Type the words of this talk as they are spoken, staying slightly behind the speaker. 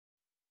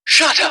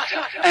Shut up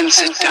and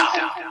sit down.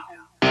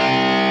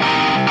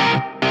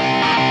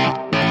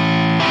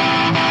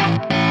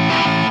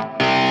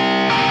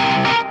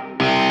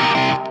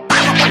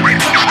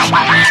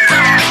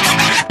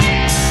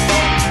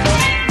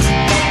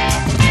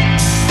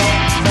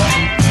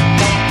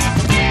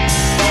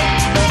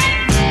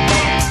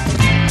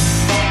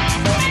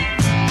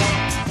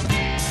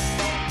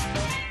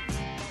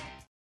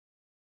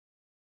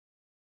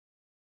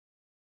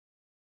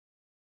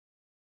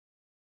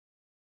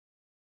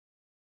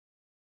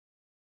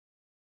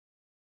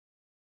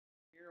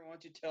 Why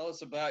don't you tell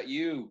us about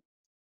you?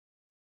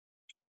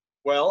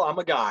 Well, I'm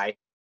a guy.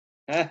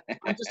 I'm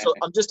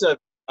just a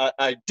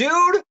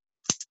dude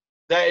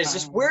that is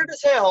just weird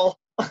as hell.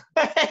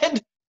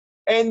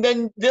 and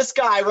then this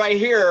guy right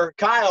here,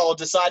 Kyle,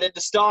 decided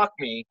to stalk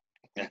me,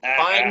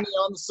 find me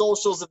on the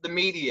socials of the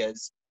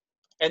medias,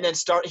 and then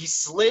he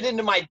slid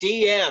into my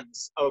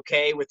DMs,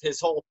 okay, with his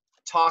whole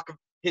talk of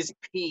his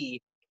PC,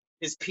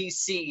 his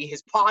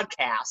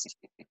podcast.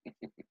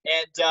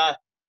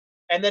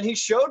 And then he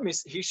showed me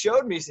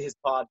his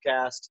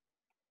podcast.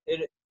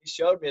 He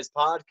showed me his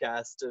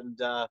podcast, and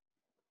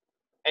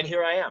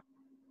here I am.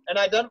 And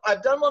I've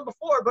done one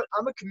before, but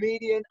I'm a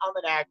comedian, I'm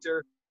an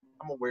actor,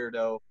 I'm a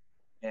weirdo,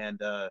 and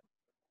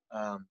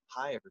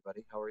hi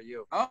everybody, how are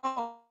you?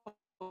 Oh,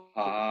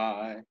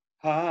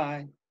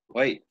 hi.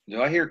 Wait,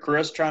 do I hear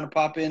Chris trying to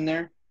pop in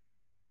there?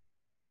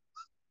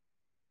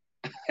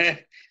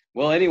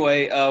 Well,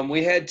 anyway,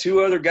 we had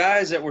two other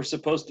guys that were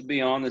supposed to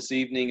be on this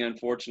evening.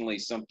 Unfortunately,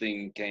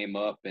 something came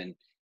up and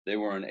they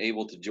were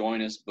unable to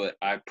join us. But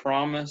I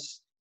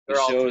promise this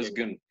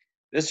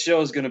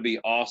show is gonna be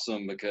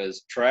awesome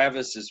because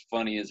Travis is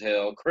funny as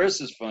hell, Chris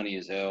is funny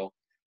as hell,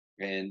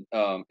 and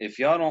if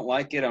y'all don't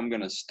like it, I'm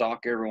gonna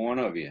stalk every one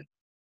of you.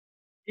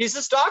 He's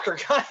a stalker,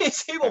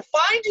 guys. He will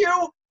find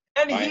you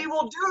and he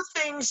will do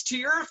things to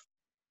your.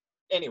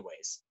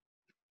 Anyways.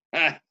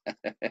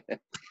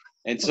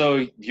 And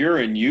so you're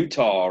in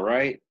Utah,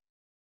 right?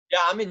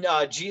 Yeah, I'm in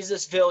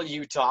Jesusville,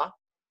 Utah,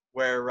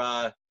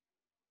 where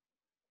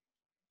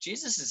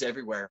Jesus is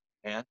everywhere,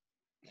 man.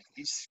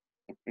 He's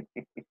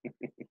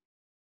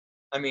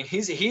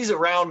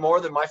around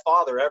more than my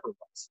father ever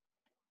was.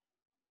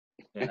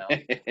 You know.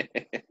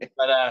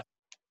 But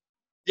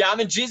yeah,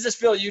 I'm in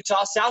Jesusville,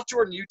 Utah, South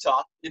Jordan,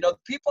 Utah. You know, the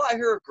people out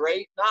here are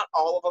great. Not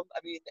all of them. I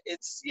mean,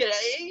 it's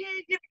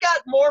you've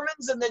got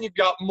Mormons and then you've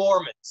got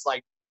Mormons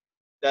like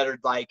that are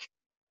like.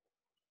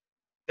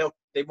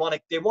 They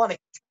want to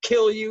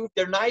kill you.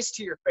 They're nice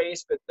to your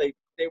face, but they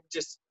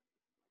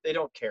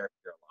don't care if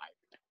you're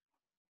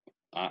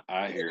alive.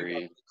 I hear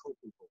you. Cool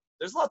people.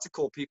 There's lots of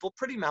cool people.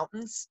 Pretty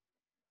mountains.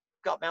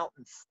 Got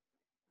mountains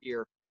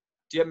here.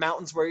 Do you have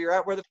mountains where you're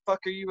at? Where the fuck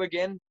are you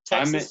again?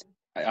 Texas?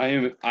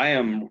 I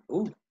am.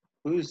 Ooh,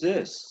 who's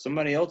this?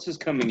 Somebody else is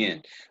coming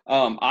in.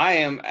 I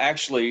am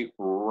actually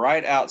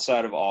right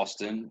outside of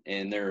Austin,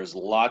 and there's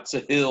lots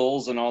of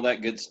hills and all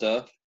that good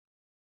stuff.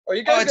 Oh,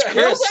 you guys got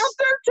hills out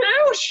there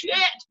too? Shit.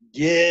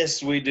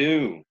 Yes, we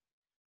do.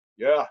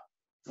 Yeah.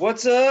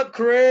 What's up,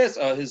 Chris?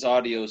 His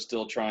audio is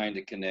still trying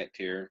to connect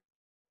here.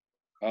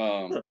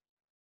 Okay.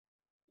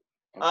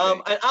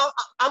 I'm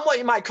what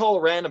you might call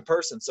a random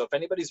person. So if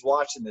anybody's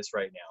watching this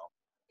right now,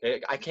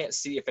 okay, I can't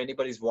see if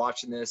anybody's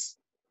watching this,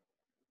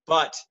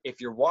 but if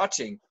you're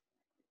watching,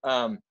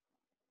 go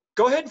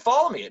ahead and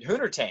follow me at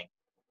Hoonertang,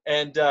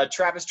 and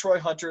Travis Troy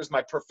Hunter is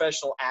my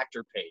professional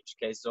actor page.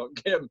 Okay, so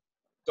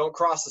don't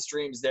cross the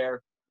streams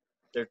there.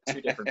 They're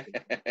two different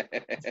people.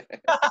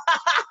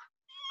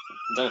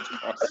 Don't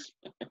cross.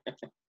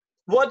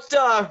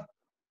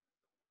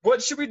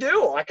 What should we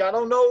do? Like, I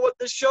don't know what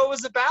this show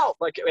is about.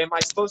 Like, am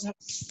I supposed to?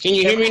 Can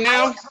you hear me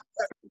now?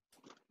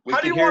 How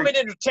do you want me to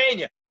entertain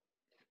you?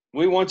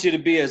 We want you to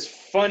be as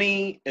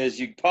funny as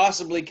you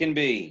possibly can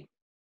be.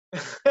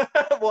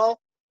 Well,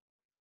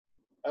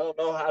 I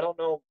don't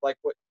know. Like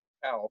what?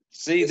 How?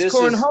 See, it's this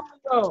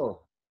Cornholio.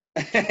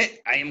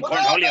 I am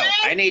Cornholio.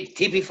 I need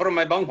TP for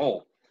my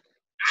bunghole.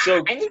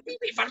 So I need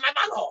TP for my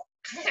bunghole.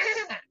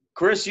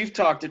 Chris, you've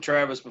talked to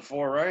Travis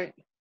before, right?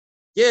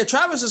 Yeah,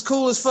 Travis is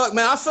cool as fuck,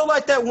 man. I feel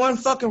like that one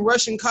fucking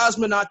Russian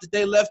cosmonaut that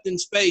they left in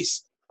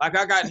space. Like,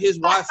 I got his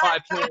Wi-Fi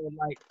playing.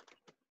 Like,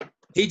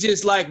 he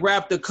just, like,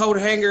 wrapped a coat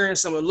hanger in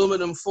some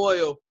aluminum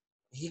foil.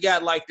 He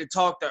got, like, to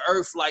talk to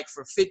Earth, like,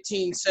 for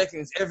 15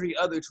 seconds every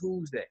other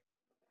Tuesday.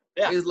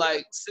 Yeah. He's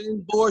like,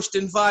 send borscht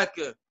and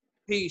vodka.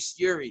 Peace,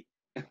 Yuri.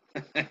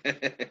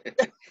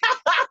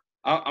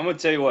 I'm going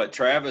to tell you what,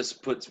 Travis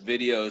puts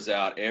videos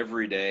out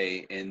every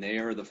day, and they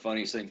are the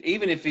funniest things.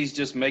 Even if he's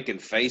just making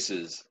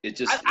faces, I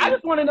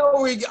just want to know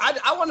where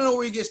I want to know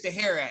where he gets the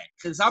hair at,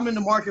 because I'm in the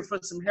market for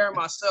some hair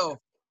myself.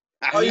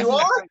 Oh, you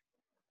are?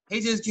 He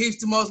just keeps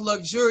the most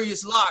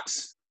luxurious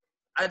locks.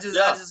 I just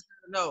gotta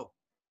know.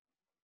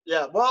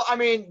 Yeah, well, I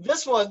mean,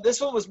 this one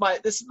was my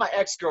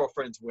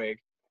ex-girlfriend's wig.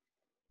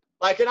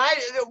 Like, and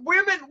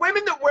women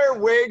that wear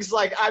wigs,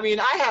 like, I mean,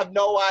 I have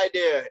no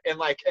idea. And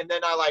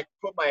then I like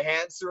put my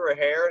hands through her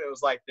hair and it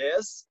was like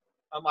this.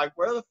 I'm like,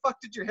 where the fuck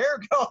did your hair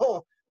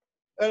go?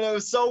 And it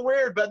was so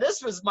weird. But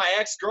this was my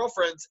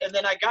ex-girlfriend's. And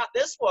then I got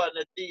this one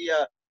at the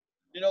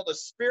the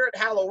Spirit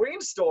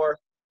Halloween store.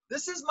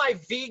 This is my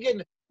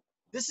vegan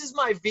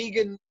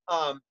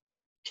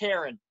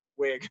Karen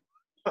wig.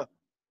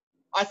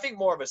 I think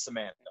more of a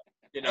Samantha.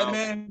 Hey,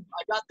 man,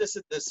 I got this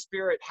at the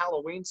Spirit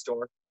Halloween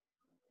store.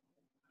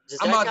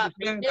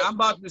 I'm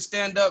about to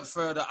stand up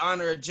for the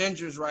honor of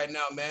gingers right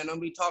now, man. Don't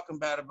be talking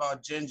bad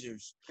about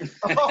gingers.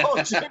 Oh,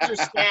 ginger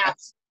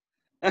snaps.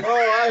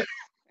 Oh,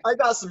 I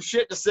got some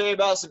shit to say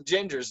about some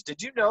gingers. Did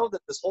you know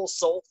that this whole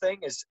soul thing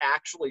is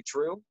actually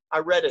true? I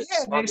read it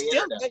on the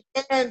internet.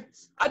 Man,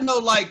 I know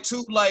like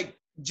two like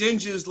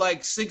gingers,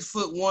 like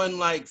 6'1",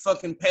 like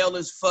fucking pale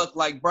as fuck,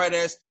 like bright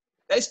ass.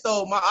 They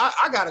stole my.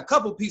 I got a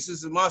couple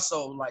pieces of my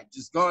soul, like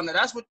just gone.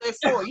 That's what they're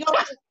for. You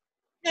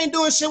ain't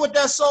doing shit with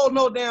that soul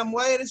no damn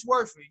way. It's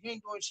worth it. You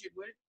ain't doing shit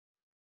with it.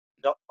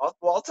 No,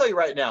 I'll tell you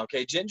right now,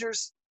 okay?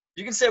 Gingers,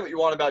 you can say what you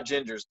want about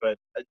gingers, but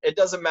it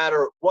doesn't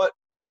matter what.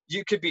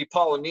 You could be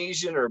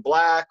Polynesian or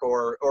black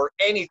or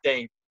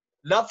anything.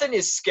 Nothing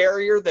is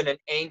scarier than an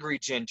angry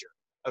ginger,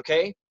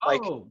 okay?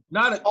 Like,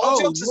 all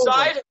jokes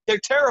aside,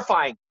 they're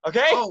terrifying,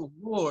 okay? Oh,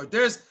 Lord.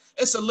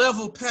 It's a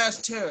level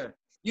past terror.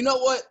 You know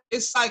what?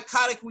 It's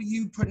psychotic when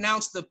you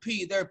pronounce the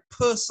P. They're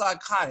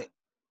psychotic.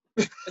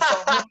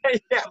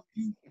 Yeah.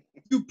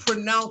 You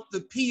pronounce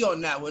the P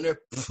on that one. They're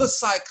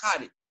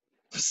psychotic.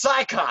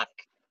 Psychotic.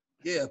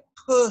 Yeah,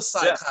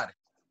 psychotic.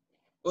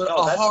 With a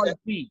hard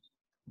P.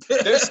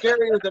 They're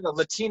scarier than a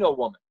Latino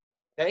woman,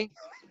 okay?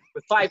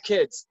 With 5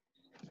 kids.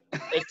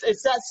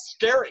 It's that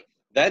scary.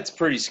 That's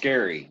pretty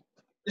scary.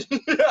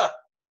 Yeah.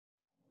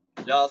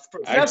 No,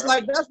 that's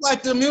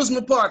like the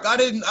amusement park.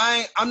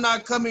 I'm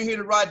not coming here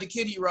to ride the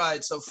kiddie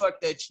ride, so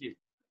fuck that shit.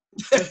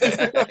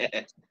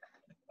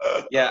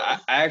 Yeah, I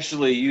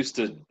actually used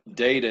to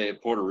date a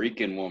Puerto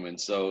Rican woman,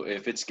 so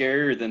if it's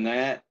scarier than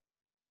that,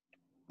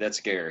 that's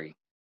scary.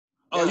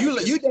 Oh, you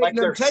dating like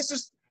them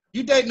Texas?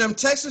 You dating them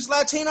Texas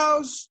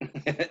Latinos?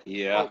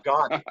 Yeah. Oh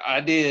God,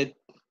 I did.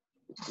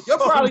 You're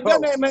probably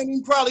done that, man.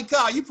 You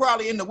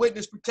probably in the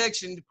witness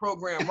protection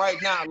program right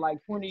now, like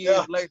 20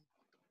 years later.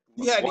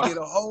 You had to get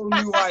a whole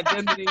new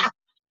identity.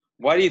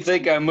 Why do you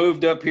think I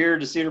moved up here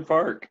to Cedar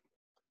Park?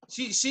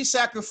 She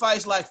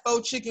sacrificed like 4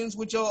 chickens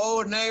with your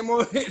old name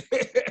on it.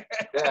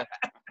 Yeah.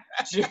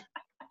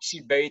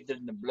 She bathed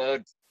in the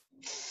blood.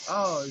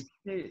 Oh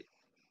shit.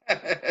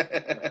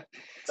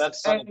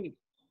 That's funny.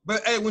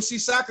 But hey, when she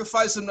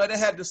sacrificed them, they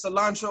had the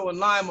cilantro and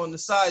lime on the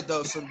side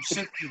though, so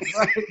shit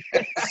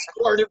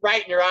squirted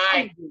right in your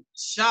eye.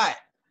 Shot.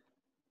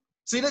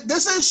 See,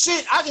 this is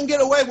shit. I can get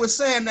away with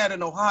saying that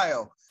in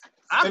Ohio.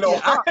 I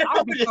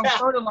become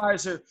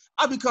fertilizer.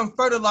 I become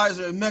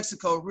fertilizer in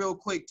Mexico real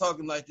quick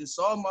talking like this.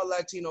 So all my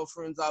Latino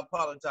friends, I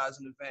apologize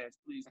in advance.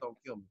 Please don't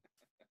kill me.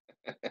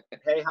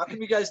 Hey, how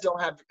come you guys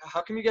don't have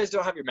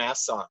your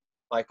masks on?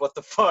 Like, what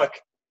the fuck?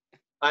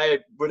 I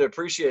would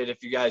appreciate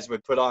if you guys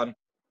would put on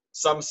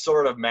some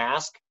sort of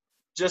mask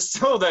just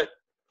so that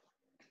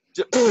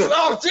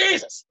oh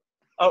Jesus!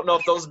 I don't know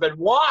if those have been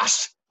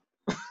washed.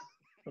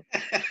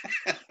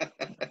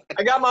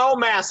 I got my own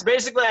mask.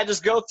 Basically, I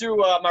just go through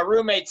my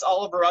roommate's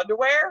all of her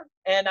underwear,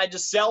 and I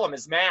just sell them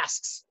as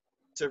masks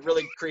to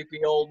really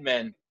creepy old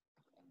men.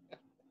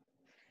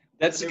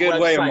 That's a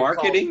good way of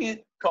marketing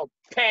it. Called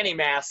panty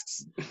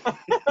masks.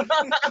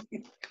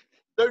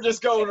 They're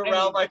just going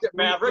around like at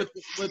Maverick.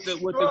 With the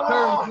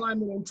current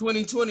climate in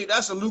 2020,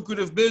 that's a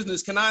lucrative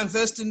business. Can I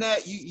invest in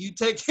that? You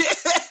take it.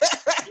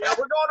 Yeah, we're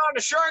going on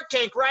to Shark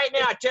Tank right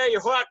now. I tell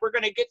you what, we're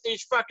going to get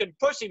these fucking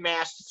pussy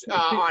masks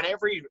on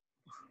every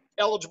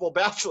eligible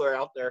bachelor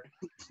out there.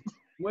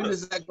 When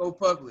does that go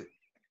public?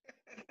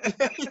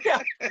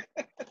 Yeah.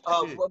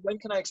 When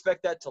can I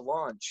expect that to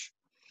launch?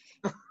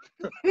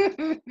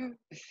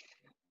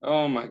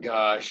 Oh my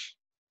gosh.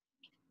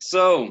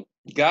 So,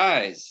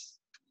 guys,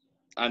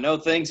 I know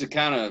things have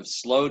kind of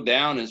slowed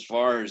down as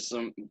far as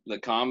the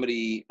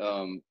comedy,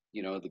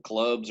 the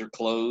clubs are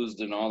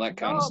closed and all that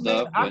kind of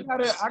stuff. Man,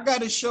 I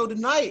got a show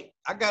tonight.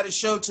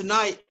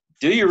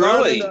 Do you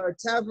really?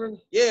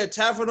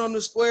 Tavern on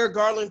the Square,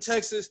 Garland,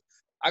 Texas.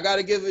 I got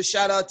to give a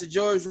shout out to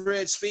George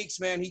Red Speaks,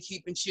 man. He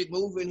keeping shit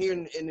moving here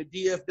in the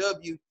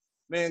DFW.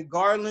 Man,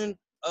 Garland,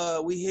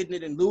 we hitting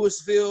it in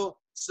Louisville.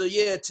 So,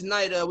 yeah,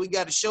 tonight we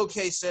got a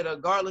showcase at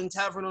Garland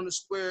Tavern on the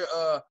Square.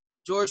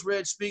 George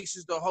Red Speaks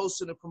is the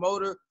host and the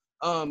promoter.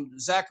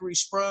 Zachary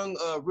Sprung,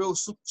 real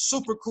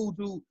super cool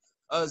dude.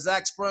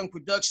 Zach Sprung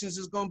Productions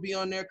is going to be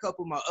on there. A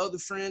couple of my other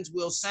friends.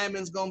 Will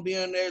Salmon's going to be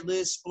on there.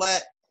 Liz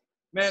Splat.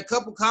 Man, a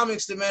couple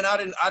comics that, man, I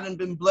done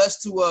been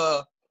blessed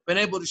to been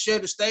able to share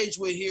the stage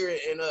with here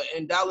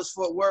in Dallas,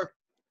 Fort Worth.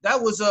 That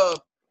was, I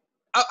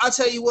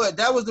tell you what,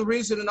 that was the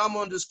reason that I'm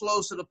going to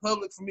disclose to the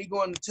public for me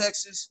going to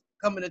Texas,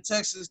 coming to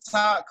Texas.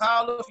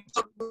 Kyle, if you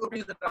talk about the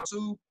reason I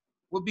sued,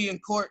 we'll be in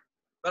court.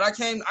 But I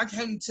came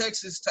to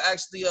Texas to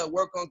actually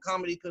work on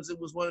comedy because it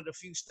was one of the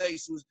few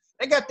states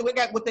they got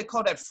what they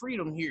call that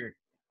freedom here.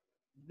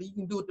 You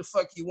can do what the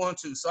fuck you want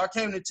to. So I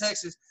came to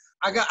Texas.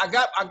 I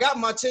got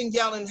my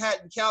 10-gallon hat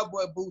and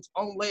cowboy boots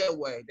on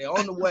layaway. They're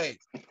on the way.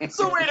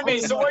 So wait a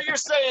minute. So what you're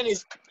saying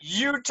is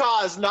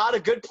Utah is not a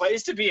good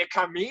place to be a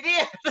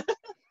comedian?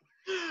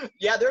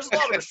 Yeah, there's a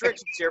lot of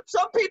restrictions here.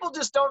 Some people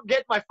just don't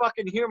get my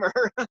fucking humor.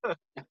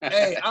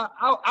 Hey,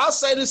 I'll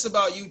say this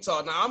about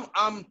Utah. Now,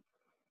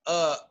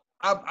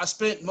 I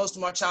spent most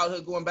of my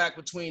childhood going back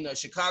between the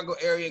Chicago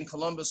area and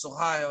Columbus,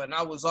 Ohio, and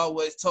I was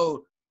always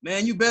told,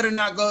 man, you better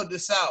not go to the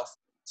South.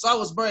 So I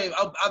was brave.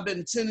 I've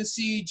been to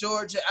Tennessee,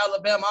 Georgia,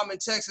 Alabama. I'm in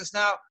Texas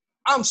now.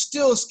 I'm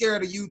still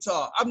scared of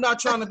Utah. I'm not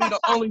trying to be the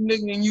only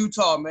nigga in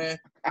Utah, man.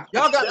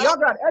 Y'all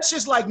got that's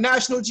just like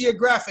National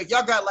Geographic.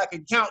 Y'all got like a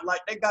count,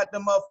 like they got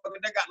them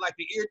motherfuckers, they got like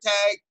the ear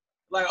tag.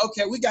 Like,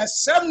 okay, we got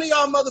 70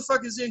 y'all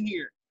motherfuckers in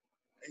here.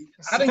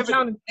 I didn't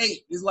count in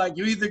 8. It's like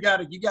you either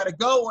gotta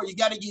go or you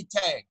gotta get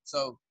tagged.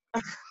 So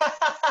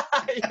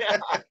Yeah.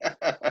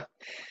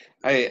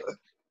 Hey,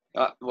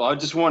 well, I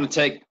just want to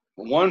take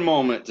one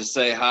moment to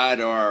say hi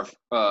to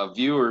our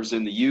viewers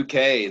in the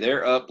UK.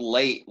 They're up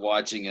late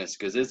watching us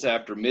because it's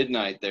after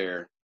midnight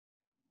there.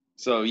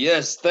 So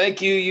yes,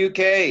 thank you,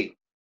 UK.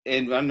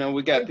 And I know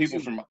we got people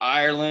from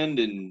Ireland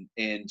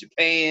and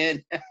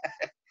Japan,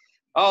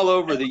 all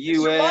over the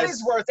Your US.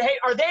 money's worth. Hey,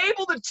 are they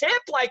able to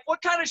tip? Like, what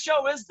kind of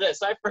show is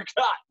this? I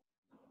forgot.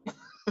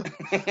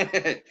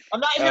 I'm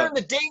not hearing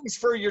the dings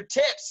for your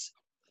tips.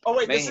 Oh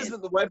wait, this Man.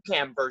 isn't the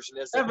webcam version,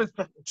 is it?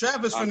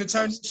 Travis finna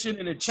turn this shit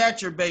into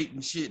Chatterbait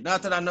and shit.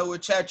 Not that I know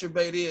what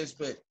Chatterbait is,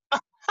 but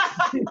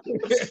I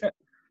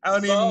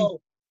don't know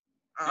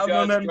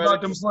nothing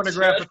about them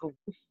pornographical.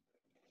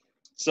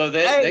 So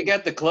they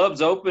got the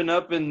clubs open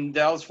up in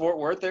Dallas-Fort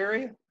Worth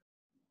area?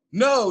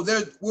 No,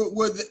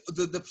 we're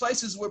the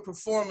places we're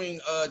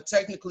performing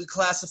technically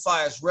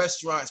classify as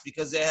restaurants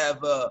because they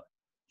have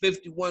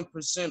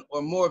 51%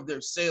 or more of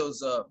their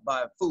sales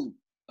by food.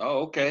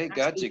 Oh, okay.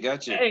 Gotcha.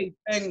 Hey,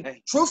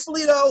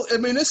 truthfully though, I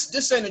mean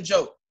this ain't a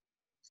joke.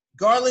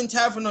 Garland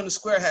Tavern on the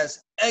Square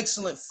has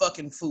excellent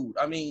fucking food.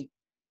 I mean,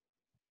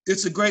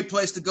 it's a great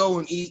place to go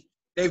and eat.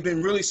 They've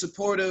been really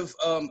supportive.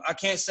 I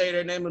can't say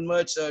their name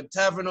much.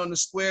 Tavern on the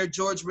Square,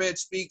 George Red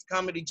Speaks,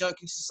 Comedy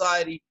Junkie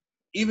Society.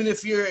 Even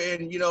if you're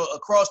in,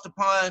 across the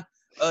pond,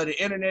 the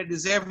internet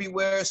is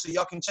everywhere, so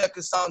y'all can check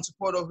us out and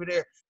support over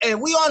there.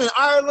 And we on in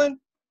Ireland.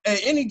 Hey,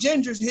 any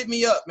gingers, hit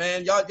me up,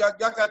 man. Y'all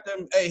got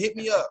them. Hey, hit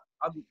me up.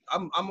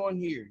 I'm on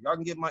here. Y'all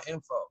can get my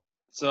info.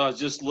 So I was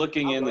just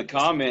looking in the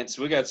comments.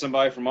 We got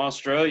somebody from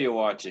Australia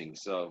watching.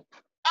 So.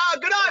 Oh,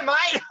 good on,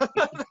 mate.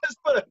 Let's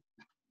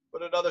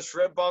put another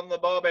shrimp on the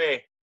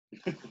bobby.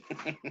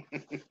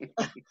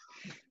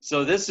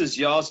 So this is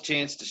y'all's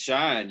chance to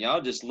shine. Y'all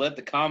just let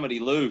the comedy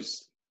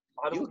loose.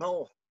 I don't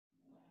know.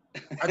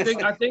 I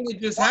think it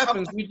just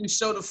happens. We just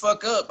show the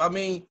fuck up. I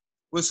mean,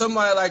 with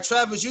somebody like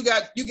Travis, you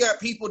got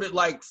people that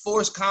like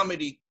force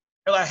comedy.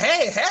 They're like,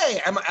 hey,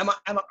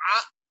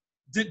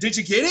 did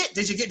you get it?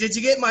 Did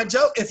you get my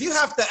joke? If you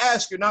have to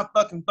ask, you're not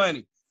fucking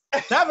funny.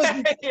 Travis,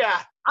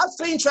 Yeah. I've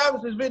seen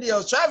Travis's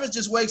videos. Travis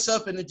just wakes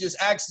up and it just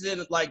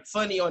like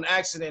funny on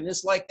accident.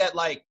 It's like that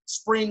like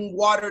spring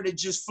water that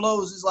just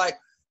flows. It's like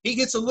he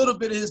gets a little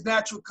bit of his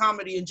natural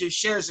comedy and just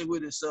shares it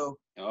with us. So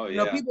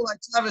people like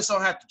Travis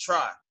don't have to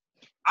try.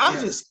 I'm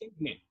just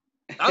ignorant.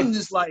 I'm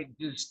just like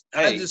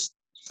I just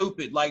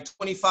stupid, like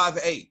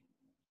 25-8.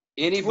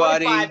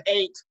 Anybody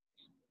 25-8.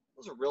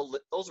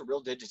 Those are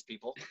real digits,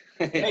 people.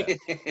 Hey,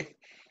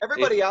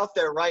 everybody out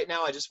there right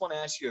now, I just want to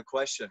ask you a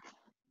question.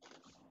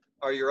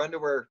 Are your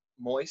underwear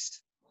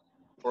moist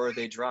or are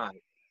they dry?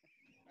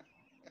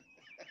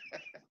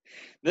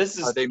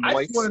 Are they moist?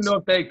 I just want to know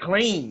if they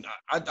clean.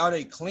 Are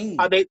they clean?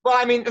 Are they? Well,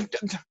 I mean,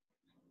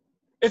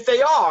 if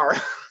they are,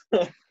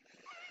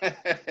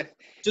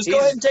 just go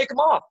ahead and take them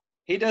off.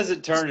 He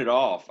doesn't turn it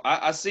off.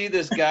 I see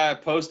this guy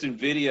posting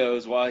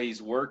videos while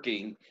he's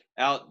working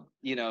out,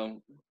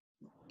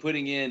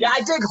 putting in. Yeah,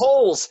 I dig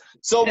holes.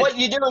 So what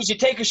you do is you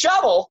take a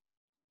shovel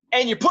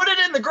and you put it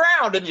in the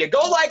ground and you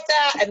go like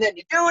that and then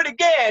you do it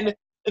again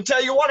until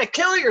you want to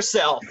kill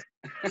yourself.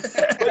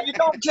 But you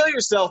don't kill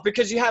yourself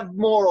because you have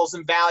morals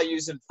and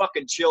values and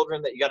fucking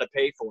children that you got to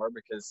pay for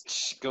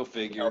because go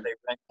figure. They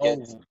rent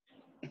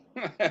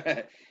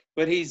kids.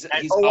 But he's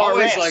ORS.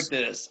 Always like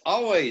this.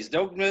 Always.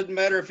 Doesn't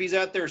matter if he's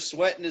out there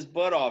sweating his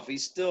butt off.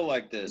 He's still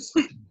like this.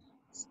 I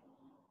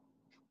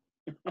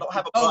don't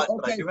have a butt,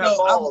 but I do have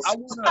balls. I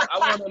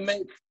want to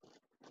make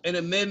an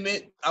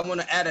amendment. I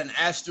want to add an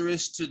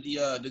asterisk to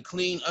the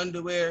clean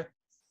underwear.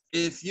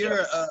 If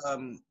you're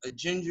a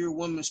ginger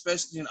woman,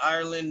 especially in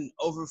Ireland,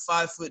 over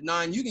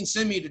 5'9", you can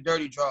send me the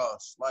dirty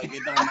drawers. Like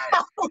it don't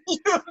matter. You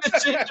the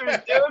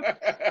gingers,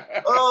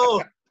 dude.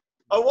 Oh,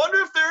 I wonder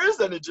if there is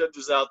any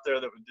gingers out there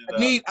that would do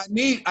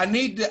that.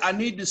 I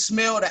need to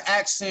smell the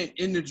accent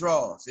in the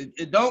drawers.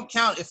 It don't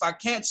count if I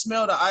can't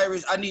smell the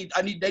Irish.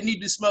 They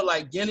need to smell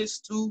like Guinness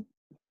too.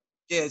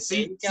 Yeah,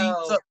 see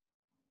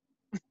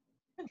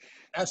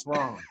that's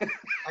wrong. I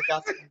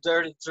got some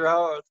dirty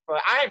drawers,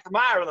 but I ain't from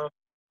Ireland.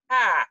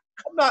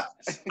 I'm not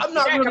Check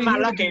really my here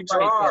to lucky be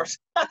drawers.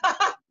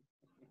 right,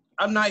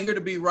 I'm not here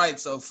to be right,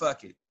 so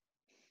fuck it.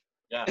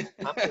 Yeah,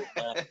 I'm cool with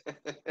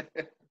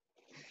that.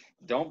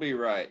 Don't be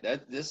right.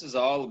 This is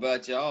all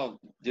about y'all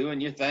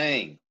doing your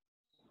thing.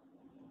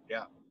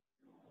 Yeah.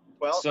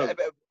 Well, So-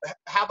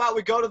 how about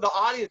we go to the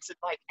audience and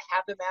like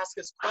have them ask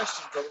us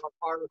questions about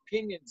our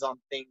opinions on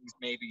things,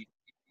 maybe?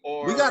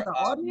 Or We got the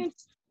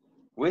audience.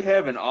 We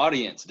have an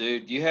audience,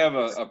 dude. You have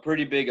a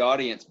pretty big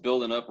audience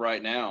building up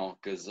right now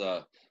because,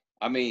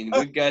 I mean,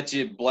 we've got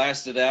you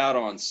blasted out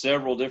on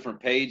several different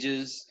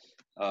pages.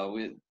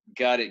 We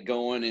got it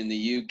going in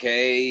the UK,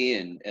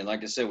 and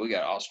like I said, we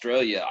got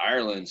Australia,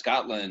 Ireland,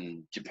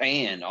 Scotland,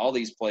 Japan. All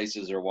these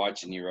places are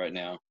watching you right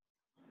now.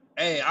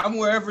 Hey, I'm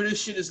wherever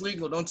this shit is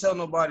legal. Don't tell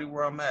nobody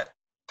where I'm at.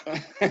 Oh,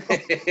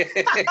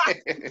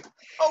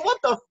 what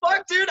the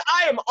fuck, dude?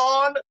 I am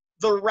on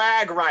the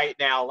rag right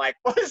now. Like,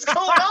 what is going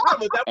on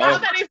with that? Why Oh.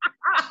 that even...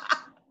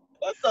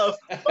 What the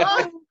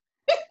fuck?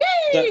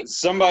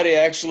 Somebody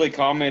actually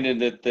commented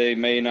that they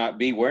may not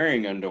be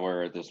wearing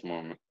underwear at this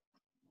moment.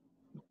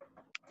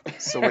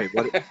 So wait,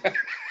 what?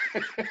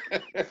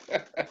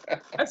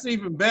 That's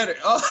even better.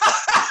 Oh.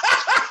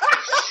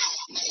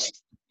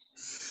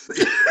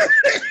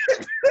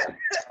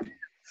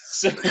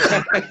 So,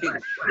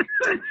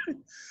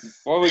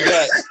 what we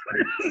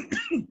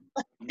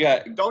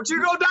got? Don't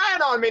you go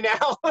dying on me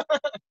now.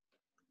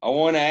 I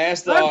want to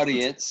ask the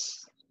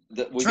audience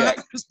that we got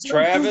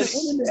Travis.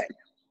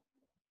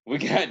 We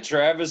got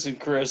Travis and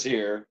Chris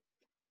here,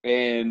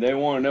 and they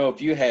want to know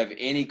if you have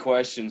any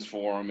questions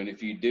for them, and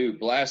if you do,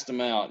 blast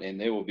them out, and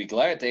they will be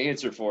glad to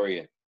answer for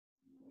you.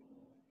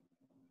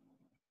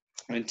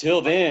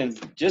 Until then,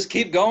 just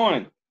keep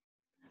going.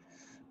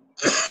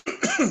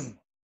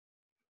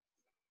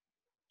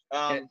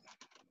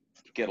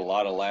 Get a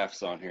lot of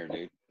laughs on here,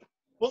 dude.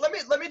 Well,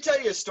 let me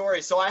tell you a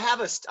story. So I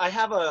have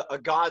a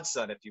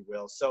godson, if you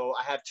will. So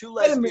I have two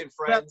Wait a lesbian minute,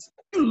 friends.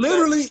 You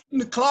literally in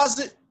the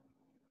closet.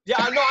 Yeah,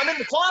 I know. I'm in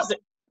the closet.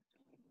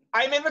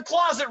 I'm in the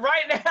closet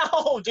right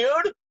now,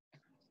 dude.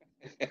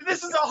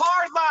 This is a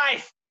hard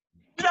life.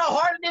 You know how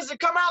hard it is to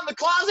come out in the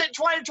closet in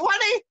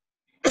 2020?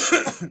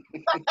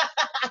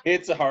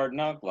 It's a hard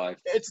knock life.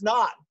 It's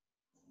not.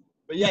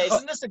 But yeah,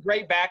 isn't this a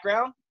great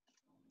background?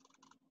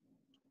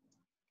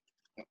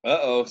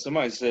 Uh-oh,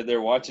 somebody said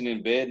they're watching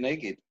in bed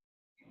naked.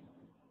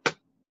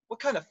 What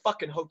kind of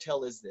fucking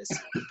hotel is this?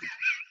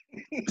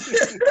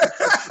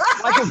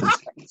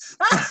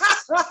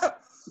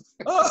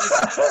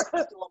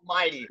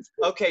 Almighty.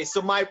 Okay,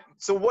 so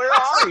where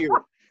are you?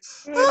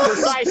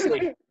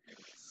 Precisely.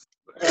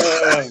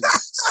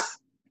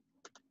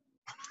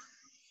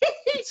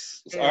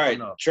 All right,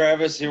 no.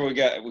 Travis, here we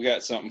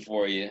got something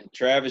for you.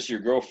 Travis, your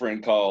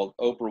girlfriend called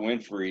Oprah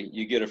Winfrey.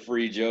 You get a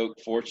free joke.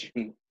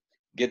 Fortune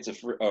gets a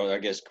free, I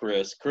guess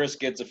Chris. Chris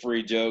gets a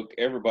free joke.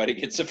 Everybody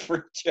gets a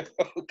free joke.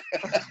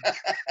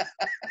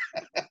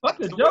 Fuck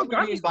the So joke. what do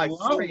I you mean need by a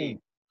loan. free?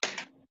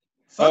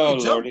 Fuck Oh,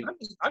 the joke. Lordy.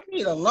 I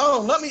need a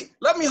loan. Let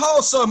me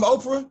hold some,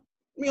 Oprah. Let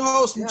me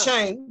hold some Yeah.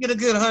 change. Get a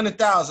good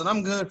 100,000.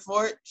 I'm good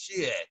for it.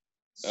 Shit.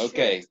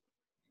 Okay. Shit.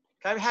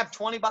 Can I have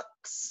 $20?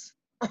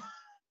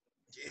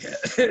 Yeah.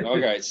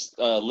 Okay.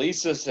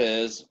 Lisa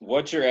says,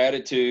 "What's your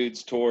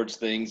attitudes towards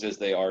things as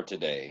they are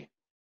today?"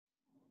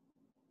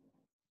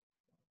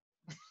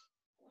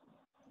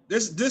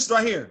 This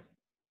right here.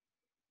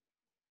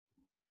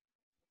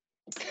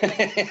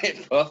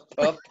 Puff,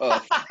 puff,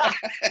 puff.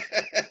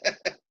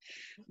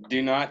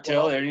 Do not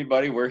tell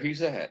anybody where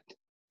he's at.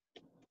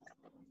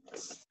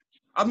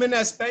 I'm in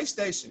that space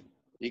station.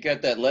 You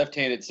got that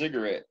left-handed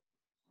cigarette.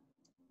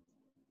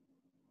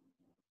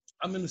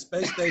 I'm in the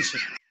space station.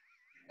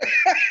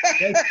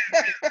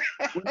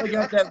 When they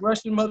got that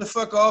Russian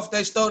motherfucker off,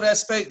 they stole that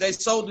space. They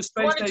sold the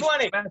space station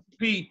 2020. to Master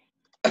P.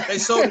 They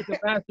sold it to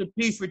Master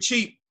P for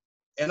cheap.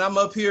 And I'm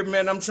up here,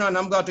 man. I'm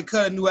about to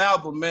cut a new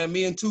album, man.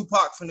 Me and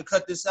Tupac finna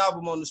cut this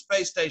album on the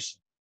space station.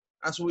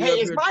 That's what we Hey, up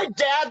is here. my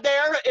dad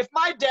there? If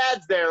my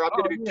dad's there, I'm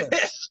Oh, gonna be yeah.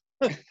 pissed.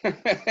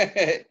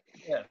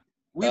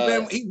 We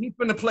he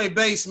finna play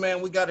bass,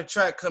 man. We got a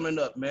track coming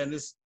up, man.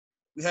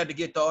 We had to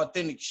get the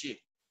authentic shit.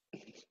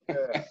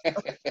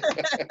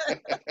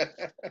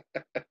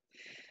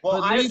 Well,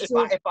 But Lisa-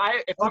 if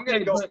I'm gonna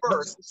okay, go but-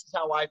 first, this is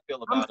how I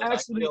feel I'm about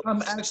it.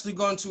 actually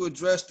going to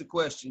address the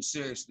question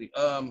seriously.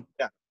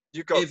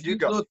 You go. If you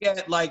go. look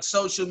at like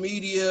social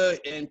media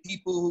and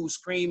people who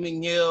scream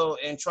and yell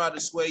and try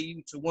to sway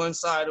you to one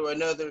side or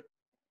another,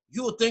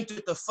 you will think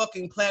that the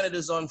fucking planet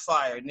is on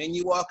fire. And then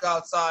you walk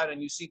outside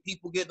and you see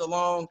people getting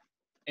along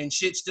and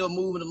shit still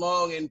moving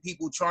along and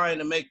people trying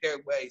to make their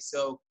way.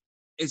 So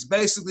it's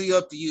basically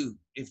up to you.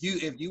 If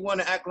you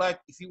want to act like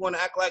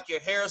your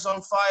hair is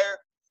on fire,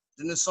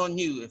 then it's on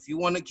you. If you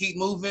want to keep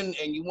moving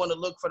and you want to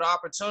look for the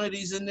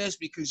opportunities in this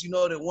because you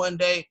know that one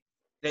day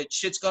that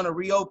shit's gonna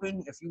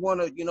reopen, if you want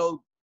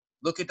to,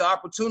 look at the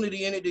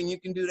opportunity in it, then you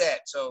can do that.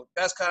 So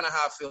that's kind of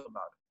how I feel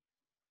about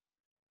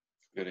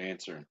it. Good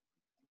answer.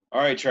 All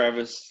right,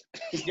 Travis.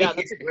 Yeah,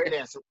 that's a great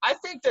answer. I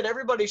think that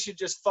everybody should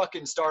just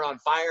fucking start on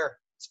fire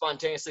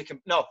spontaneously.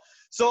 No,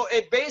 so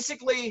it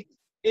basically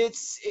it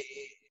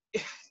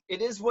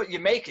is what you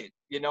make it.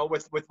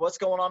 With what's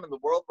going on in the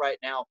world right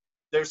now,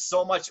 there's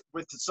so much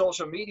with the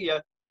social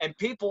media and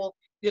people.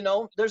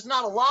 There's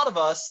not a lot of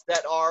us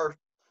that are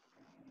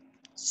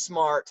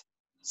smart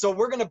So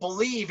we're going to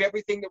believe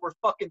everything that we're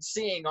fucking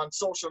seeing on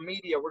social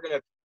media. We're going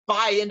to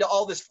buy into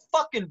all this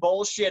fucking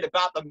bullshit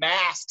about the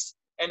masks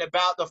and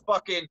about the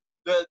fucking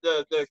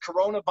the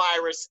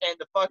coronavirus and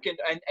the fucking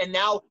and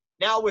now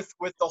with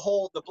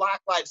the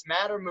Black Lives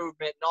Matter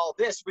movement and all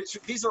this, which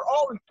these are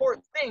all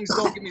important things,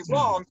 don't get me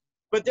wrong,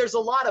 but there's a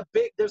lot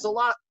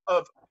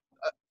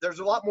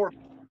more,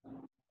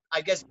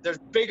 I guess there's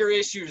bigger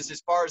issues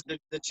as far as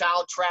the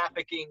child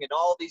trafficking and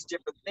all these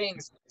different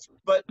things.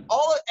 But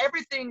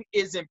everything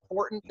is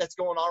important that's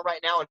going on right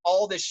now, and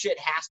all this shit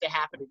has to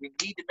happen. We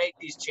need to make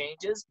these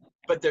changes,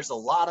 but there's a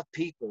lot of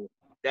people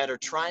that are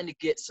trying to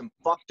get some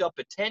fucked up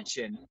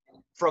attention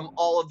from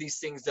all of these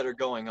things that are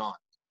going on.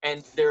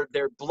 And they're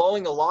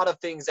blowing a lot of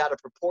things out of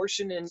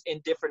proportion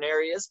in different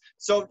areas.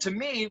 So to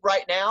me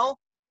right now,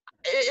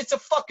 it's a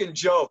fucking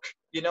joke,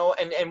 you know,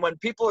 and when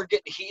people are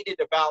getting heated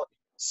about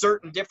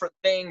certain different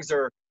things,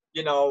 or,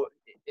 you know,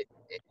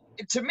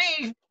 to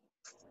me,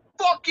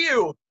 fuck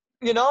you,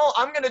 you know,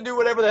 I'm going to do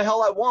whatever the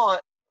hell I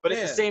want, but at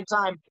the same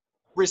time,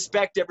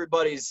 respect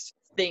everybody's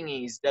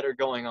thingies that are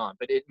going on.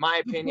 But in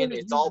my opinion,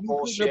 it's all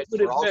bullshit.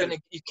 We're all gonna,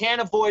 you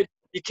can't avoid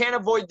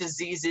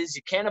diseases.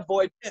 You can't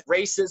avoid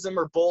racism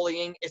or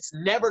bullying. It's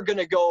never going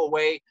to go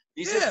away.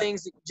 These are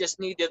things that you just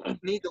need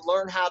to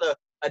learn how to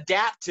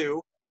adapt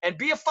to and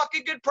be a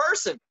fucking good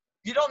person.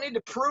 You don't need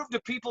to prove to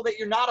people that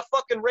you're not a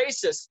fucking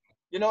racist.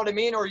 You know what I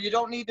mean? Or you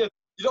don't need to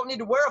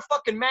wear a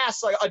fucking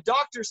mask. Like a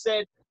doctor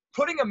said,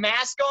 putting a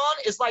mask on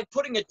is like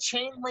putting a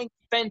chain link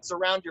fence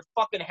around your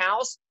fucking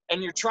house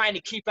and you're trying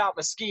to keep out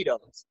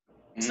mosquitoes.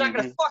 It's not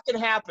gonna fucking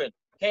happen,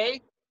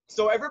 okay?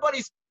 So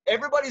everybody's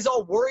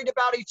all worried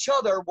about each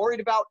other, worried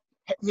about,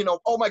 you know,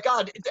 oh my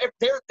God,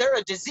 they're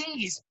a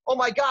disease. Oh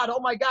my God,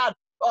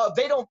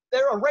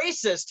 they're a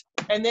racist.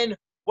 And then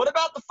what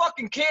about the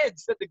fucking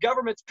kids that the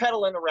government's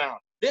peddling around?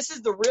 This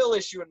is the real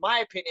issue, in my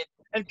opinion.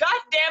 And God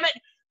damn it,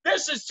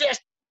 this is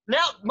just,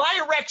 now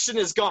my erection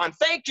is gone.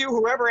 Thank you,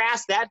 whoever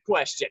asked that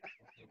question.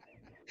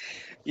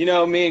 You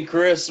know, me and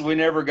Chris, we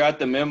never got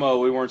the memo.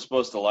 We weren't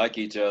supposed to like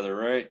each other,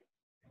 right?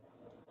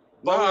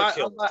 No,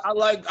 I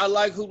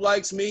like who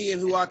likes me and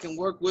who I can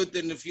work with.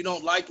 And if you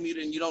don't like me,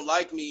 then you don't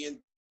like me. And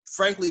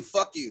frankly,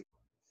 fuck you.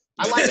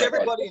 I like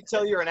everybody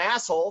until you're an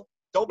asshole.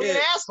 Don't be an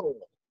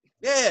asshole.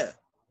 Yeah.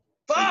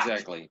 Fuck.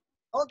 Exactly.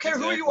 I don't care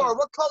who you are,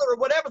 what color, or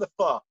whatever the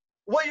fuck,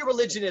 what your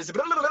religion is.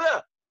 Blah, blah, blah,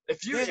 blah.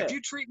 If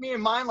you treat me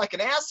and mine like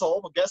an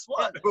asshole, well, guess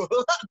what?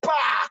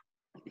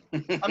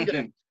 I'm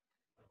gonna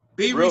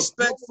be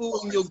respectful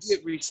and you'll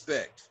get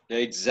respect.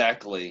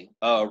 Exactly.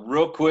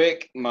 Real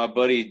quick, my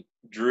buddy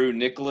Drew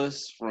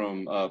Nicholas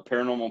from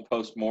Paranormal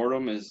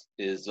Postmortem is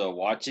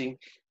watching,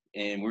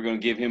 and we're going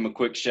to give him a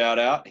quick shout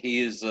out.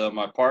 He is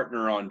my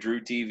partner on Drew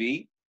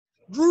TV.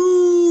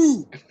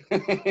 Drew!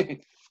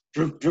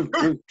 Drew.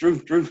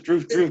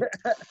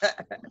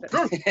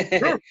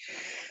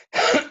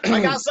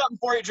 I got something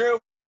for you, Drew.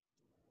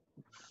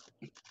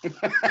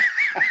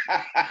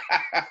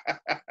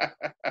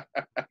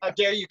 How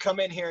dare you come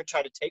in here and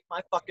try to take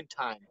my fucking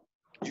time,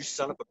 you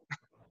son of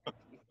a...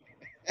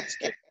 Just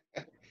kidding.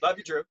 Love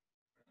you, Drew.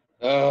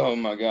 Oh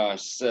my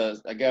gosh,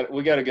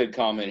 we got a good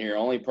comment here.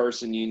 Only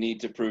person you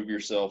need to prove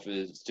yourself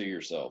is to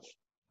yourself.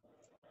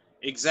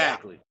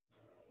 Exactly.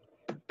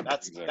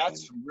 That's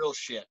some real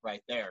shit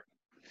right there.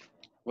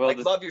 Well,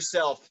 like, love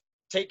yourself,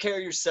 take care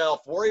of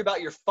yourself, worry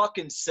about your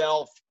fucking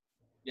self.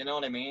 You know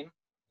what I mean?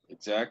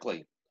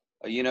 Exactly.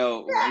 You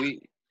know,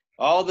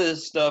 all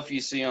this stuff you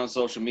see on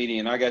social media,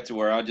 and I got to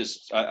where I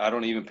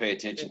don't even pay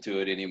attention to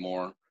it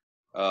anymore.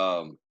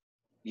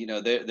 You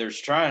know,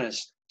 there's trying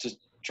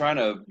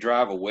to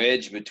drive a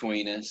wedge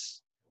between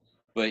us,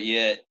 but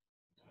yet,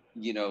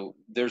 you know,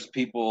 there's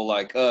people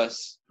like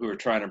us who are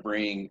trying to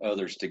bring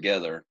others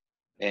together,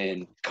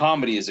 and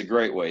comedy is a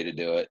great way to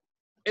do it.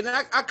 And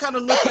I kind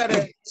of look at it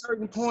at a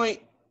certain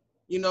point,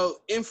 you know,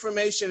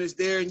 information is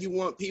there and you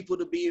want people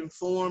to be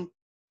informed,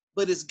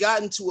 but it's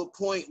gotten to a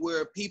point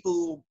where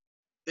people,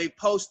 they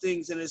post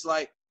things and it's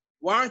like,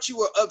 why aren't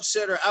you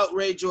upset or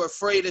outraged or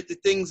afraid at the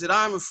things that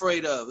I'm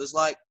afraid of? It's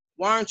like,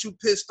 why aren't you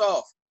pissed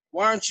off?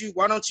 Why don't you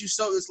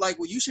so? It's like,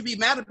 well, you should be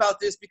mad about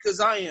this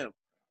because I am.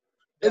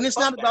 And it's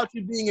not about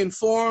you being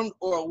informed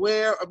or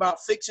aware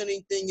about fixing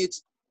anything.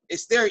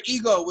 It's their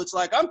ego. It's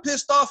like, I'm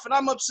pissed off and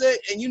I'm upset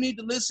and you need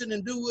to listen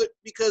and do it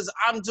because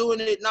I'm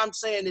doing it and I'm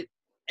saying it.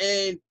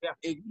 And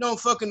if you don't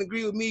fucking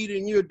agree with me,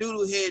 then you're a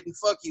doodle head and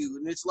fuck you.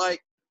 And it's like,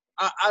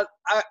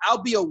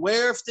 I'll be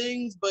aware of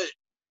things, but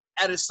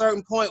at a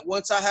certain point,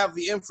 once I have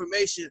the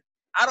information,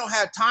 I don't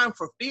have time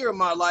for fear in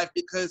my life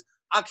because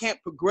I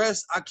can't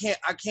progress. I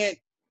can't,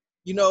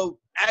 you know,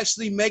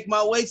 actually make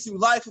my way through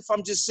life if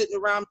I'm just sitting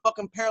around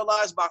fucking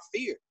paralyzed by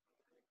fear.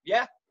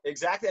 Yeah,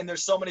 exactly. And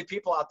there's so many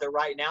people out there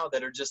right now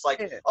that are just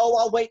like, oh,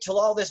 I'll wait till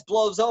all this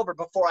blows over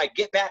before I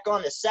get back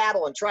on the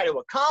saddle and try to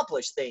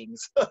accomplish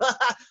things.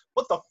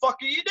 What the fuck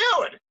are you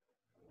doing?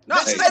 No,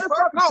 stay the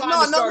fuck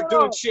home. No.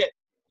 Doing shit.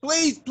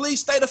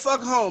 Please stay the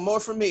fuck home. More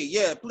for me.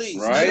 Yeah,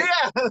 please. Right?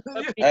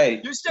 Yeah.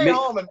 You stay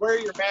home and wear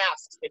your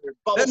masks and your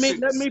bubble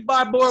suits. Let me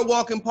buy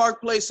Boardwalk and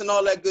Park Place and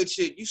all that good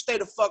shit. You stay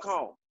the fuck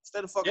home.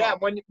 Stay the fuck Yeah,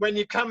 off. when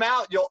you come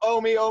out, you'll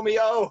owe me,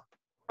 oh.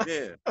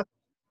 Yeah.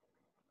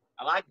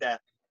 I like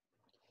that.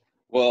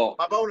 Well,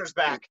 My boner's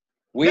back.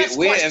 we Next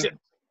question.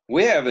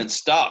 we haven't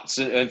stopped.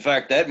 In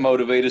fact, that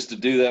motivated us to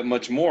do that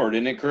much more,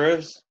 didn't it,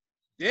 Chris?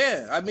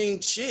 Yeah. I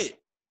mean, shit.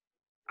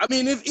 I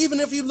mean,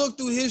 even if you look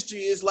through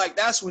history, it's like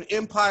that's when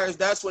empires,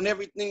 that's when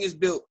everything is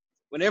built.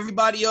 When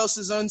everybody else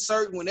is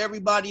uncertain, when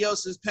everybody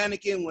else is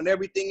panicking, when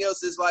everything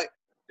else is like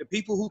the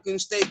people who can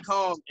stay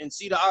calm and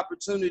see the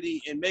opportunity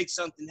and make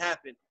something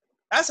happen.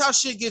 That's how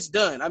shit gets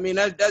done. I mean,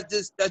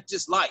 that's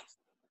just life.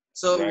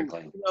 So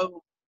Exactly. you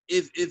know,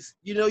 if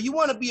you know you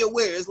want to be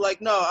aware, it's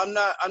like no, I'm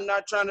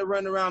not trying to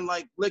run around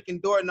like licking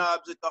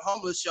doorknobs at the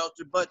homeless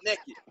shelter butt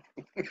naked.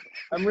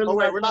 I'm really. Oh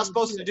wait, we're not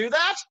supposed to do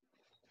that?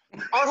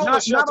 Our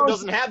homeless Not shelter on-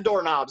 doesn't have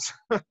doorknobs.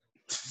 Not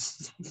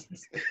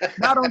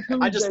on Tuesdays.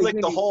 I just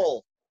licked the anyway.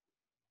 hole.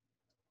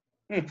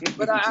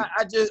 But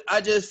I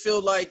just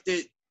feel like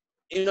that,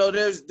 you know,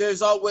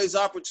 there's always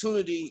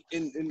opportunity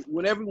in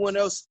when everyone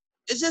else,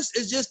 it's just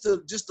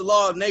the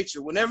law of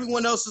nature. When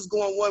everyone else is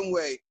going one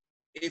way,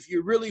 if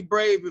you're really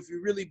brave, if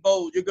you're really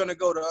bold, you're gonna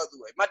go the other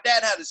way. My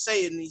dad had to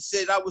say it, and he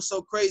said I was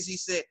so crazy. He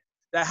said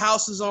the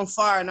house is on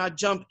fire, and I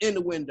jumped in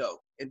the window,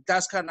 and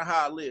that's kind of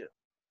how I live.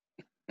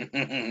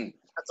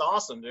 That's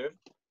awesome, dude.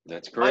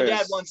 That's Chris. My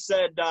dad once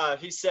said,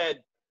 he said,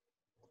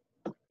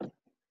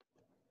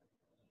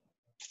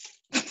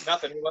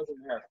 nothing, he wasn't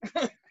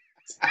there.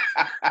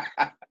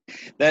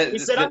 He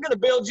said, I'm going to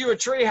build you a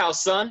treehouse,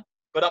 son,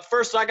 but up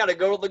first I got to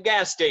go to the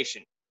gas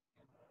station.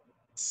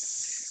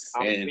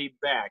 I'll be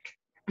back.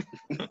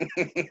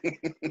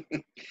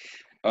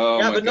 Oh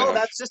yeah, my but no, gosh.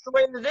 that's just the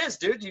way it is,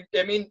 dude. You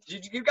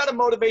got to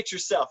motivate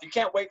yourself. You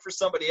can't wait for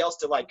somebody else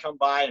to like come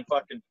by and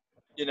fucking,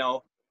 you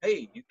know,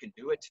 hey, you can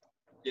do it.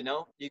 You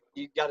know, you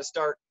got to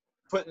start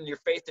putting your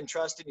faith and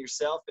trust in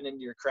yourself and in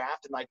your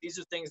craft. And like, these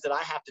are things that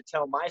I have to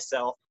tell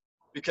myself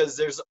because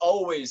there's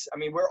always, I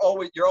mean,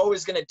 you're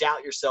always going to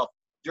doubt yourself.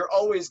 You're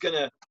always going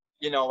to,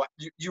 you know,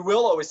 you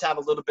will always have a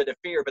little bit of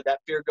fear, but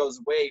that fear goes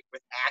away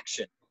with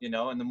action, you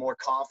know, and the more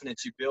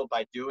confidence you build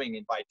by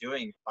doing.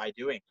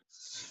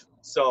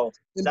 So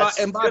And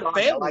by good on you.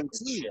 I failing like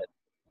this too. shit.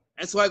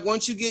 It's like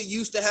once you get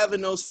used to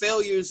having those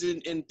failures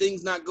and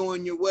things not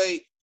going your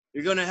way,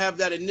 you're gonna have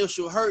that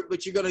initial hurt,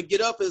 but you're gonna get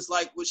up. It's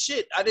like, well,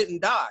 shit, I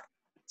didn't die.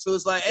 So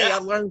it's like, hey, I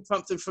learned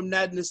something from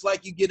that, and it's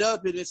like you get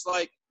up, and it's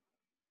like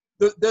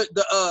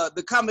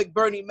the comic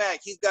Bernie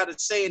Mac. He's got a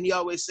saying he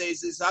always says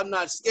this: "I'm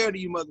not scared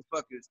of you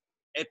motherfuckers."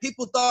 And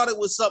people thought it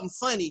was something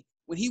funny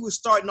when he was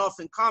starting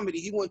off in comedy.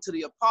 He went to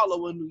the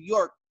Apollo in New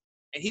York,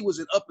 and he was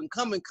an up and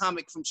coming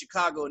comic from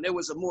Chicago, and there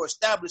was a more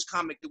established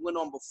comic that went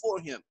on before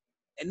him.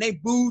 And they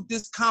booed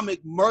this comic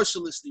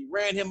mercilessly,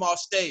 ran him off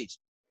stage.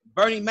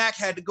 Bernie Mac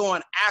had to go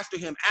on after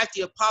him at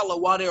the Apollo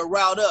while they were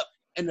riled up.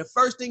 And the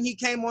first thing he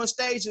came on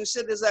stage and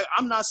said is like,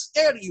 I'm not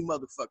scared of you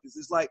motherfuckers.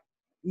 It's like,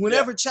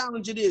 whenever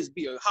challenge it is,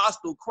 be a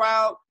hostile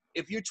crowd.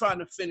 If you're trying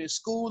to finish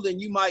school, then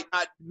you might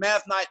not,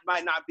 math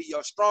might not be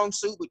your strong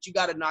suit, but you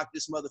got to knock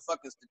this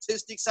motherfucking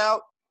statistics out.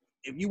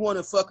 If you want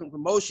a fucking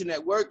promotion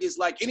at work, it's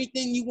like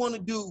anything you want to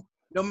do,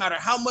 no matter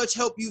how much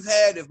help you've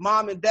had, if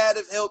mom and dad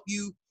have helped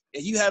you,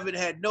 and you haven't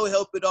had no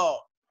help at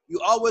all,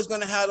 you're always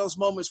going to have those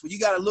moments where you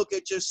got to look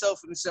at yourself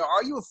and say,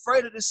 are you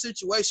afraid of this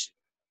situation?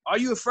 Are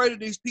you afraid of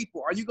these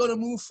people? Are you going to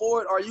move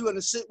forward? Or are you going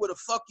to sit where the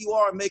fuck you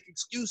are and make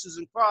excuses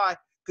and cry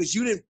because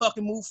you didn't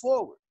fucking move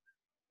forward?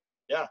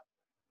 Yeah.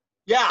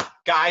 Yeah,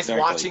 guys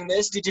watching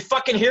this, did you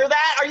fucking hear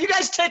that? Are you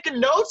guys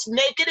taking notes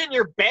naked in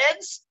your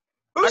beds?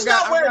 Who's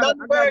not wearing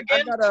underwear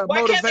again?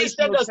 Why can't they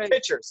send us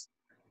pictures?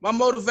 My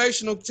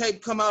motivational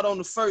tape come out on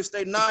the first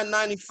day,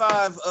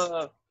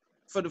 $9.95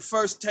 for the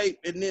first tape,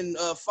 and then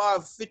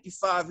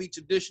 $5.55 each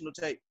additional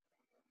tape.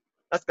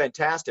 That's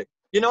fantastic.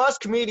 You know, us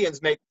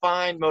comedians make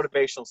fine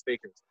motivational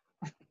speakers.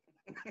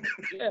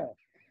 Yeah,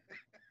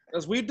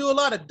 because we do a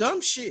lot of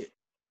dumb shit.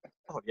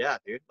 Oh yeah,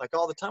 dude, like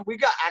all the time. We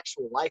got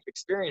actual life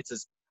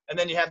experiences, and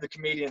then you have the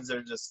comedians that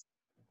are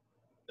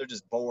they're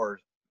just bored.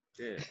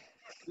 Yeah,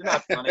 you're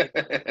not funny.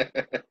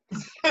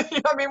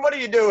 I mean, what are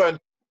you doing?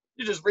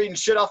 You're just reading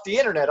shit off the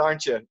internet,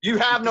 aren't you? You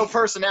have no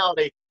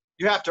personality.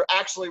 You have to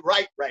actually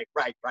write.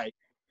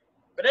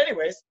 But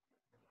anyways,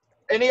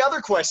 any other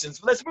questions?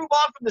 Let's move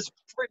on from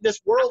this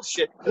world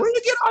shit. Where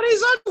you get all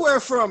these underwear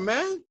from,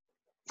 man?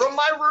 From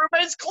my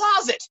roommate's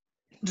closet.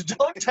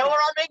 Don't tell her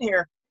I'm in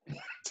here.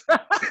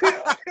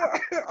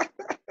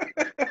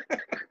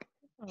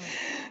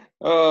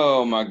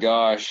 Oh my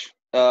gosh.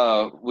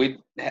 All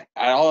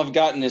I've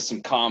gotten is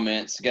some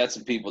comments. Got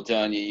some people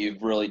telling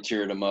you've really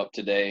cheered them up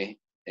today.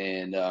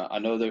 And I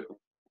know that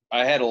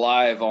I had a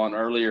live on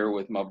earlier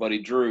with my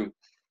buddy Drew,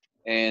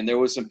 and there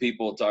was some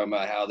people talking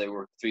about how they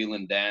were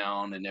feeling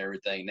down and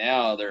everything.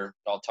 Now they're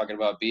all talking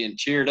about being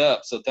cheered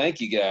up. So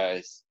thank you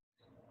guys.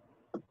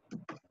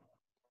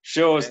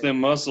 Show us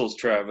them muscles,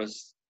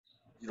 Travis.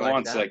 Go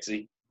on,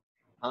 sexy.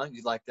 Huh?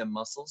 You like them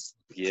muscles?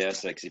 Yeah,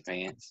 sexy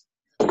pants.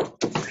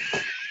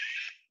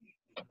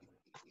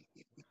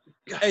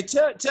 Hey,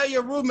 tell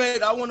your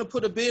roommate I want to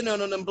put a bid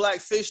on them black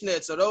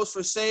fishnets. Are those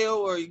for sale,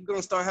 or are you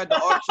gonna start having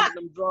to auction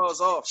them draws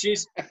off?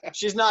 She's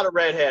not a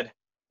redhead.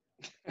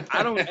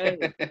 I don't. Hey,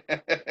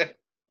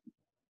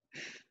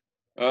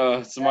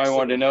 Somebody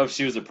wanted to know if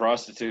she was a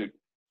prostitute.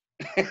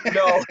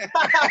 No,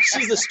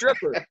 she's a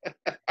stripper.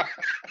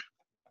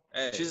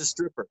 hey. She's a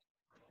stripper.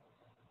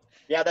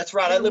 Yeah, that's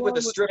right. I live with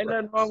a stripper. Ain't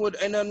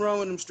nothing wrong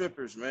with them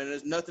strippers, man.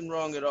 There's nothing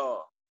wrong at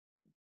all.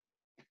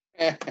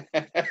 What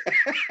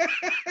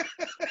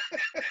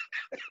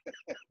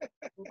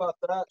about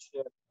that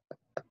shit?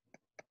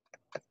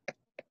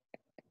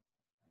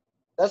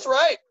 That's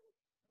right.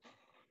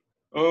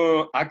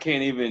 Oh, I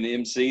can't even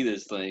MC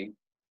this thing.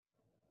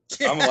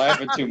 I'm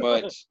laughing too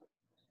much.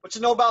 What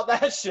you know about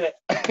that shit?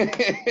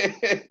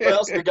 What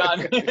else we got?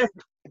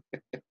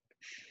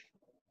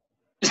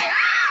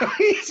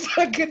 He's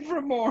looking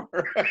for more.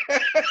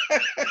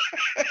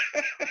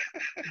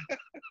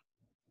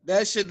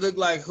 That shit look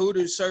like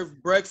Hooters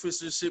served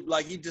breakfast or shit.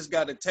 Like he just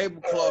got a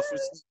tablecloth.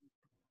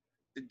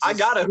 I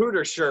got a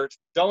Hooters shirt.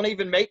 Don't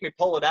even make me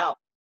pull it out.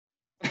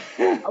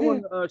 I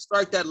want to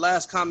strike that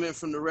last comment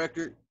from the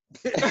record.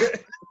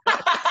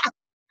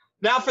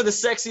 Now for the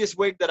sexiest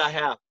wig that I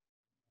have.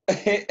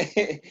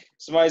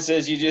 Somebody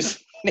says you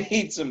just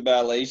need some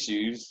ballet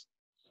shoes.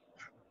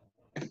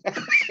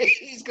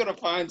 He's gonna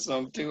find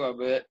some too, I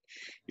bet.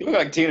 You look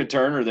like Tina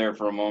Turner there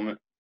for a moment.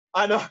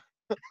 I know.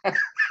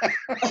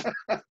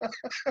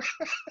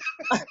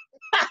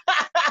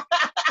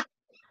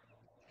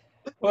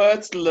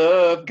 What's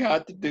love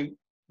got to do?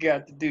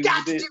 Got to do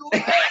Got with to it. do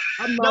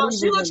it. No,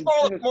 she looks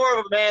more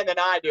of a man than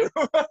I do.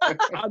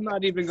 I'm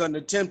not even going to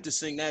attempt to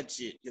sing that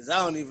shit because I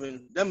don't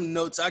even, them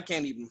notes I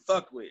can't even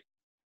fuck with.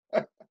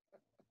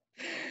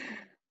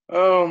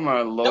 Oh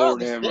my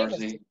Lord, the have thing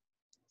mercy.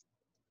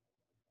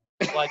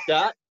 Like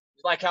that.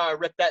 Like how I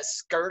ripped that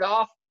skirt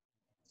off.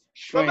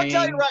 But I'm gonna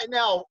tell you right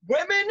now,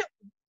 women,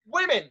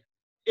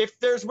 if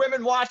there's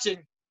women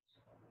watching,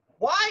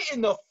 why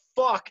in the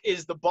fuck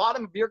is the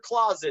bottom of your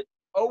closet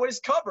always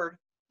covered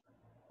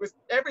with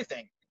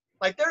everything?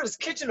 Like there's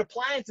kitchen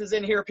appliances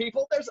in here,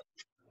 people. There's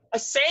a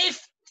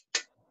safe.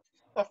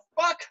 The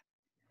fuck?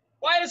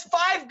 Why is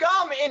 5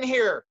 gum in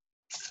here?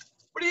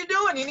 What are you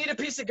doing? You need a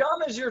piece of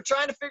gum as you're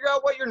trying to figure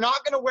out what you're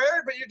not gonna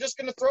wear, but you're just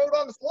gonna throw it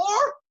on the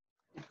floor?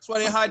 That's why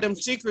they hide them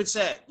secrets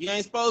at. You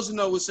ain't supposed to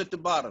know what's at the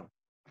bottom.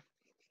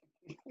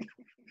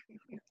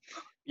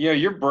 Yeah,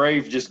 you're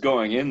brave just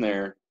going in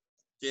there.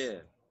 Yeah.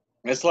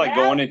 It's like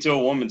going into a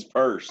woman's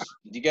purse.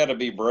 You got to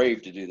be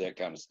brave to do that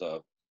kind of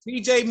stuff.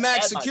 TJ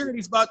Maxx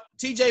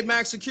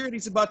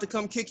Security's about to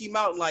come kick him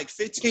out in like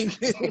 15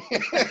 minutes.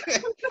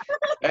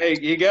 Hey,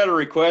 you got a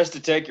request to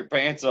take your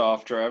pants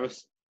off,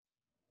 Travis.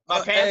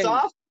 My pants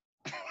off?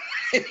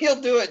 He'll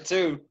do it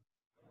too.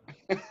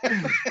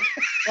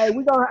 Hey,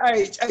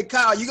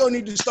 Kyle, you gonna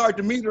need to start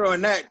the meter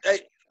on that.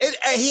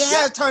 He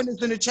has turned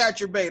this into chat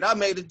your bait. I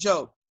made a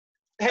joke.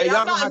 Hey,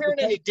 I'm not hearing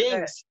any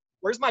dings.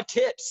 Where's my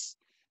tips?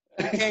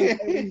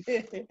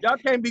 Y'all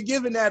can't be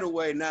giving that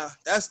away now.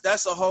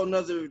 That's a whole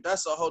nother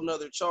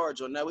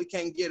charge on that. We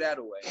can't get that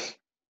away.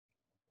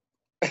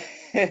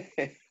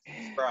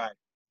 Right.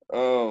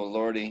 Oh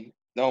Lordy.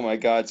 Oh my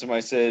God.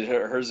 Somebody said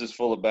hers is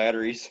full of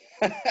batteries.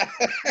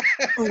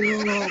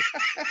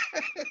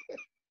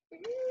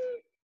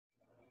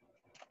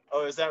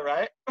 Oh, is that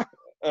right?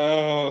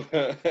 Oh.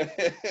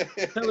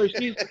 Tell her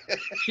she's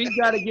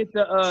got to get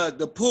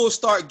the pull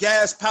start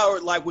gas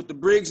powered like with the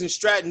Briggs and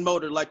Stratton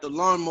motor, like the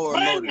lawnmower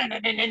motor.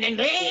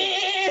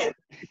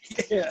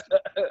 Yeah.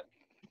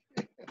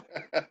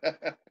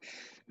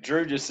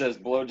 Drew just says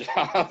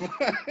blowjob.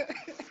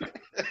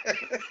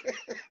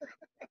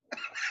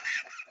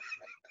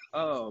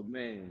 Oh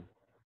man,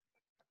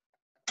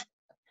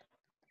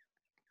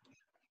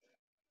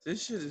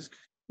 this shit is.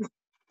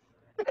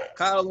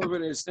 Kyle over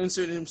there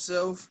censored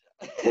himself.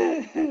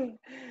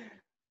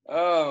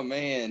 Oh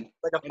man,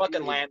 Like a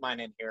fucking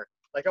landmine in here.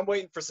 Like I'm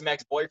waiting for some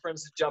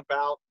ex-boyfriends to jump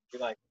out. Be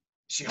like,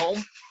 is she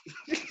home?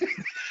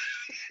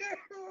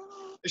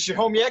 Is she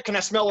home yet? Can I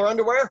smell her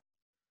underwear?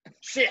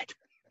 Shit.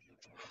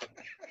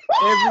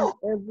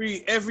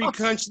 Every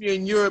country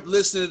in Europe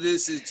listening to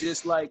this is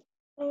just like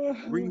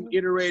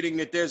reiterating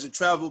that there's a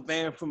travel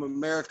ban from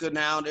America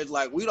now. They're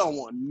like, we don't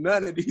want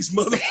none of these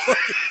motherfuckers.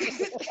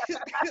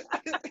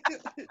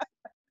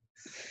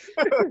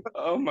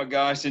 Oh my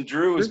gosh! And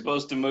Drew was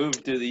supposed to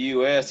move to the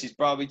U.S. He's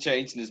probably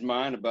changing his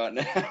mind about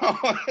now.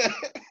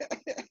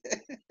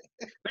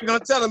 They're gonna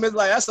tell him it's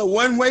like that's a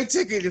one-way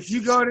ticket. If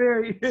you go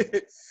there,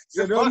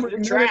 You're don't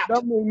fucking trapped.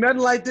 bring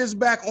nothing like this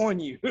back on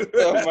you.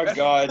 Oh my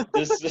God!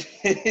 This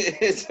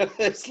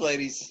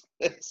lady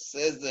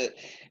says that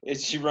if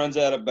she runs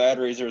out of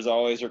batteries, there's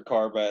always her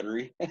car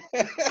battery.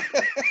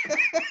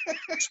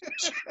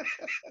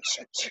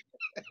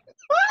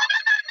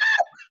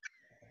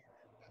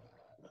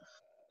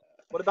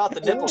 What about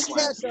the nipple Where's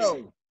that slams?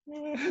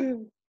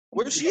 though?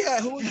 Where's she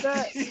at? Who is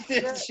that?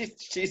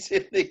 She's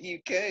in the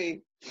UK.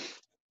 Hey,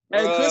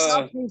 Chris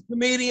Hopkins,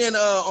 comedian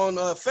on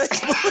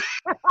Facebook.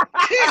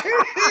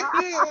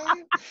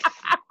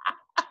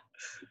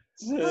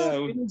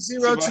 So,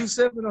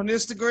 027 on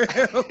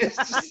Instagram. What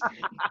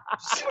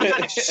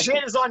kind of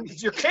shit is on?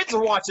 Your kids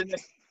are watching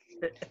this.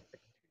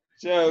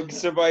 so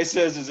somebody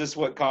says, "Is this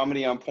what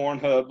comedy on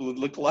Pornhub would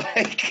look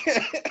like?"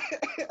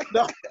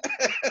 No,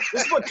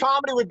 this is what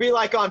comedy would be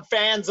like on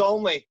Fans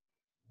Only.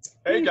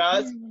 Hey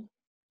guys,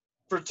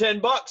 for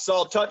 $10,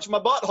 I'll touch my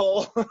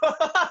butthole.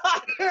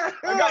 I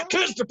got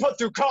kids to put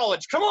through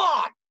college. Come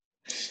on.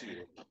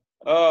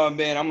 Oh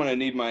man, I'm gonna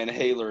need my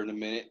inhaler in a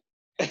minute.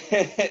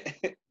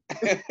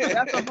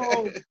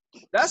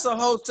 That's a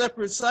whole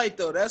separate site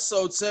though. That's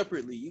sold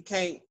separately. You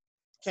can't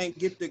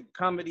get the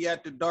Comedy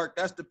After Dark.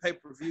 That's the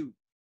pay-per-view.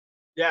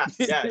 Yeah.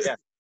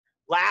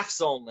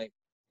 Laughs only,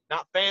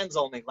 not fans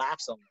only.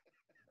 Laughs only.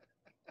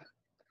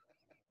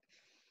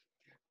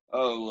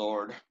 Oh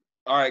Lord.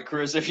 All right,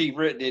 Chris, have you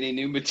written any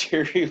new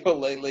material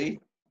lately?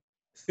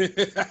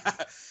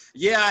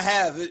 Yeah, I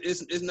have.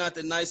 It's not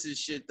the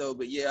nicest shit though,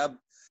 but yeah,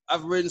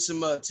 I've written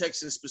some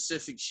Texas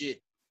specific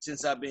shit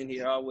since I've been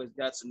here. I always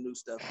got some new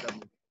stuff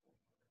coming.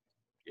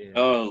 Yeah.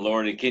 Oh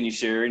Lordy, can you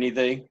share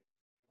anything?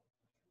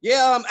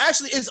 Yeah,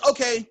 actually, it's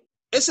okay.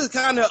 This is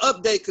kind of an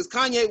update because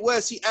Kanye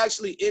West, he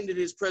actually ended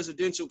his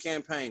presidential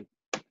campaign.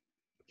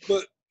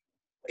 But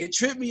it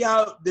tripped me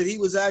out that he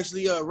was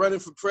actually running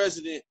for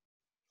president.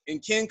 And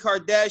Kim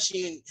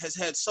Kardashian has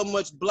had so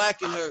much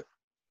black in her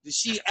that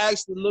she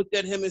actually looked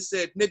at him and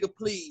said, "Nigga,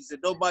 please," and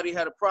nobody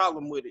had a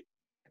problem with it.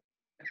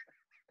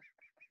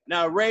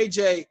 Now, Ray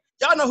J,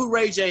 y'all know who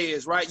Ray J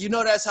is, right? You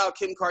know that's how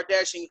Kim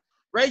Kardashian,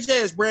 Ray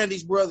J is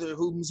Brandy's brother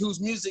whose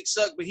music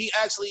sucked, but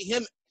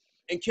him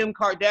and Kim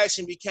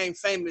Kardashian became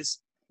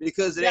famous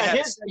because they had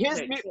his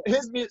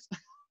music.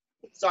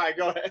 Sorry,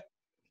 go ahead.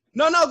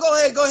 No, go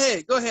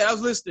ahead. I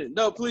was listening.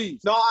 No,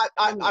 please. No,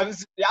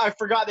 I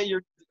forgot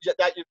that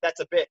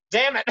that's a bit.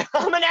 Damn it,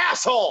 I'm an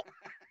asshole.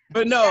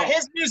 But no, yeah,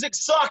 his music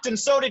sucked, and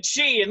so did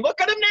she. And look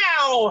at him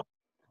now.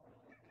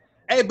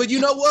 Hey, but you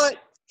know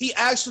what? He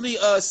actually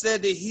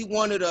said that he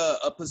wanted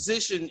a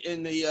position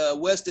in the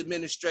West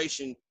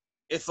administration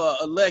if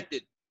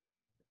elected.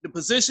 The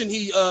position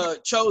he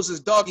chose is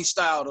doggy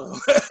style, though.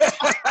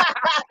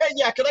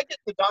 Yeah, could I get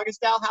the doggy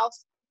style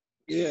house?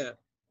 Yeah.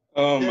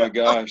 Oh my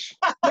gosh.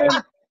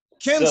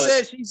 Kim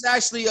said she's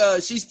actually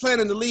she's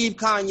planning to leave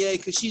Kanye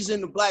because she's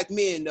into black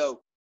men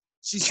though.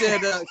 She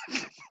said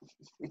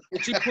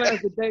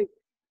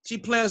she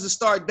plans to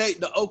start dating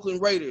the Oakland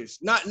Raiders.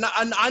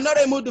 I know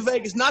they moved to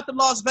Vegas, not the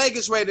Las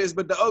Vegas Raiders,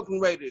 but the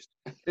Oakland Raiders.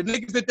 The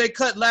niggas that they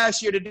cut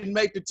last year that didn't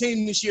make the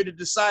team this year that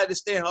decided to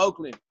stay in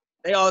Oakland.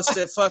 They all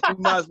said, "Fuck, we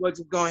might as well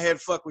just go ahead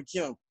and fuck with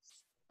Kim."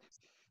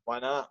 Why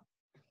not?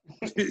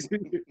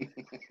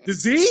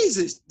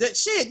 Diseases. That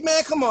shit,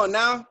 man, come on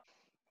now.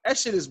 That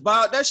shit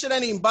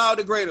ain't even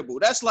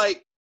biodegradable. That's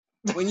like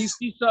when you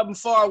see something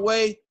far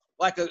away,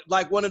 like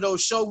one of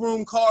those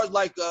showroom cars,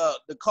 like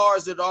the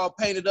cars that are all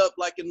painted up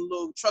like in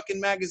little trucking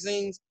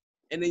magazines,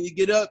 and then you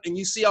get up and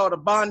you see all the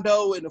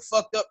Bondo and the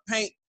fucked up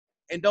paint,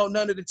 and don't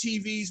none of the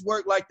TVs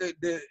work, like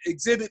the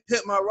exhibit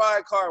Pimp My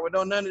Ride car, where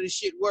don't none of the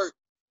shit work.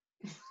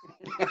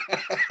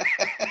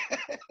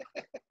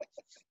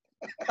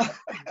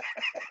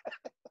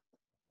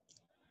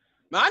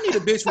 Man, I need a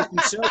bitch with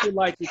some shelter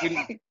like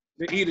to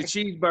eat a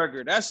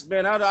cheeseburger. That's,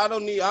 man, I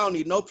don't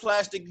need no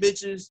plastic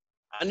bitches.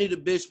 I need a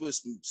bitch with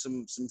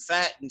some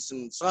fat and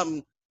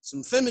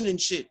some feminine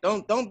shit.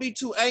 Don't be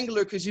too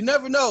angular because you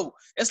never know.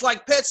 It's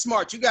like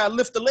PetSmart. You gotta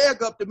lift the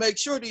leg up to make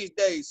sure these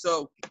days.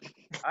 So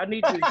I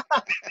need to.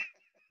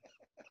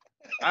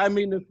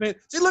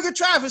 See, look at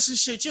Travis and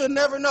shit. You'll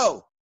never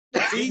know.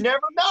 See? You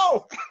never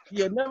know.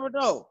 You'll never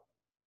know.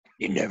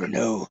 You never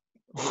know.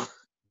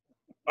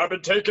 I've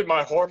been taking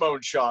my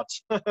hormone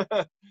shots.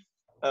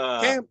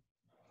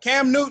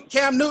 Cam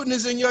Newton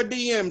is in your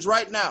DMs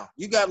right now.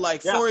 You got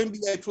like 4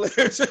 NBA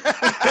players.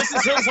 This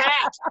is his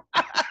hat.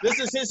 This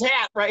is his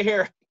hat right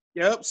here.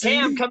 Yep. See?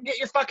 Cam, come get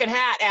your fucking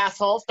hat,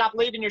 asshole. Stop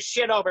leaving your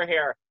shit over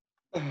here.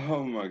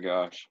 Oh my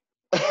gosh.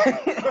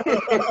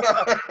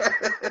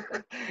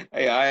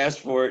 Hey, I asked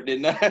for it,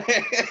 didn't I?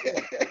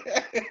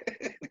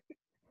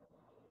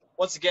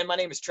 Once again, my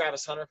name is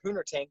Travis Hunter.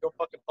 Hooner Tang, go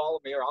fucking follow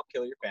me or I'll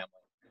kill your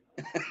family.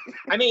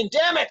 I mean,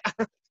 damn it.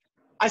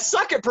 I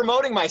suck at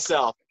promoting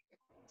myself.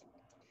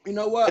 You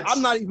know what?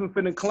 I'm not even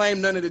finna claim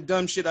none of the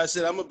dumb shit I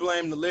said. I'm gonna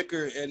blame the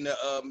liquor and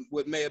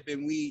what may have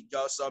been weed.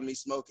 Y'all saw me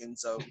smoking,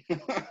 so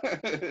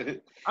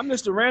I'm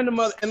just a random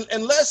other.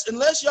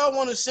 Unless y'all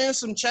want to send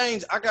some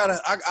change,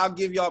 I'll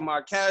give y'all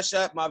my Cash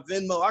App, my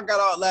Venmo. I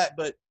got all that,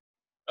 but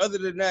other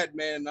than that,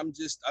 man, I'm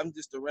just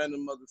a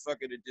random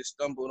motherfucker that just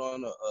stumbled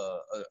on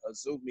a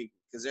Zoom meeting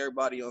because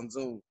everybody on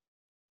Zoom.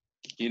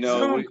 You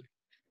know,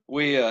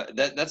 we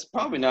that's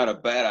probably not a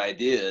bad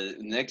idea.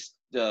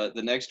 The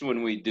next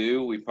one we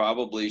do, we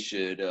probably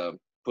should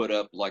put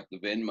up like the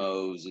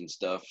Venmos and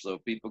stuff so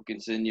people can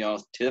send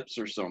y'all tips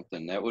or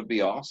something. That would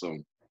be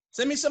awesome.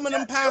 Send me some of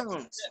them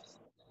pounds.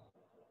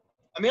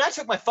 I mean, I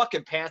took my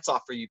fucking pants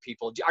off for you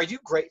people. Are you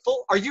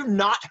grateful? Are you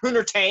not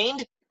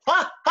entertained?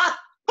 Ha, ha,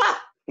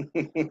 ha.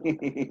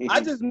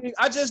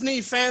 I just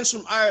need fans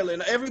from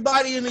Ireland.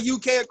 Everybody in the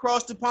UK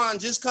across the pond,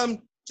 just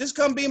come Just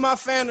come be my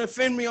fan and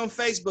friend me on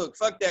Facebook.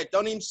 Fuck that.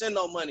 Don't even send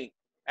no money.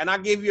 And I'll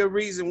give you a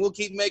reason. We'll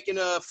keep making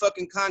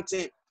fucking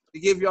content to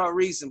give y'all a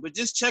reason. But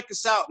just check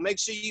us out. Make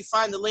sure you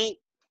find the link.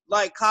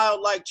 Like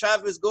Kyle, like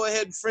Travis, go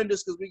ahead and friend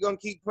us because we're going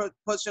to keep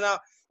pushing out.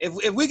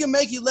 If we can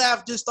make you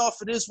laugh just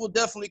off of this, we'll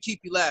definitely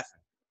keep you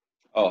laughing.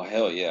 Oh,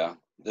 hell yeah.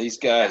 These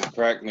guys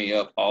crack me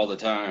up all the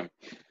time.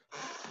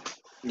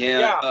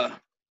 Yeah.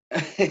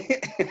 Yeah.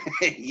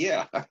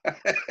 Yeah.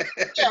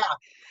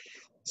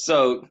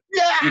 So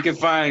Yeah. you can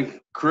find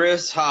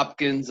Chris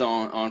Hopkins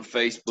on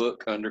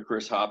Facebook under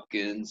Chris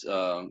Hopkins.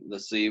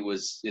 Let's see,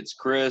 it's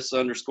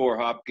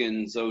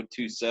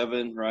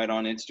Chris_Hopkins027 right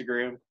on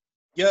Instagram.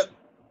 Yep.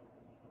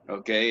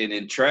 Okay, and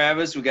then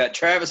Travis, we got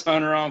Travis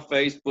Hunter on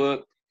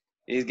Facebook.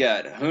 He's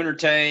got Hooner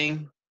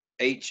Tang,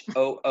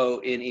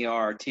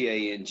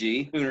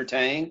 HOONERTANG, Hooner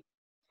Tang.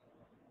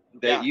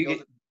 That you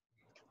get.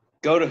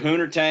 Go to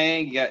Hooner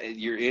Tang. You got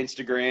your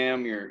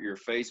Instagram, your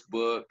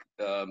Facebook.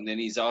 Then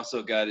he's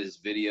also got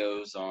his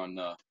videos on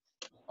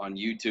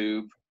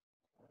YouTube,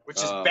 which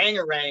is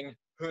Bangarang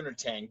Hooner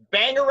Tang.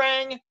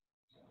 Bangarang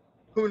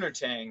Hooner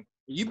Tang.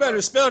 You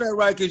better spell that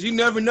right, because you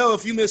never know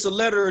if you miss a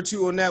letter or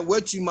two on that,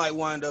 what you might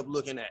wind up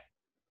looking at.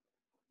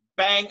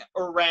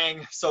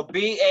 Bangarang. So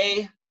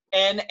BANA.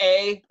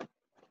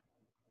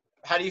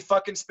 How do you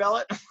fucking spell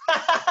it?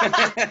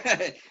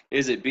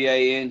 Is it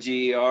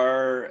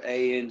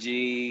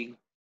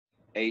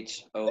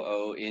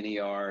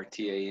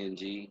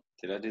BANGRANGHOONERTANG?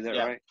 Did I do that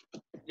right?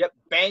 Yep.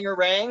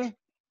 Bangarang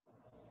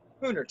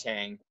Hooner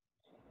Tang.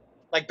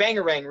 Like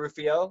Bangarang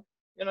Rufio.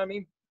 You know what I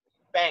mean?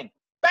 Bang.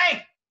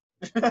 Bang!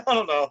 I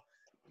don't know.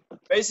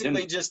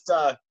 Basically, just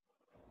go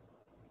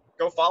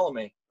follow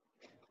me.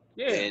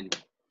 Yeah.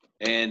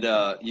 And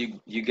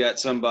you got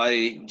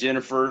somebody,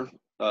 Jennifer.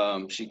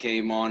 She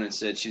came on and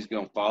said she's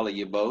gonna follow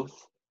you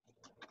both.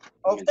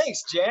 Oh,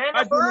 thanks,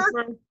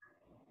 Jennifer.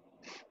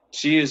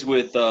 She is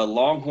with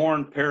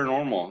Longhorn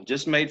Paranormal.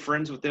 Just made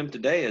friends with them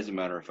today, as a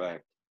matter of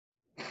fact.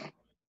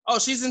 Oh,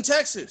 she's in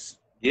Texas.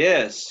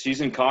 Yes,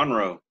 she's in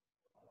Conroe.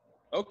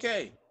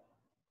 Okay.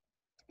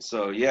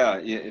 So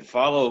yeah,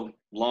 follow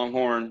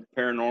Longhorn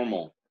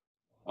Paranormal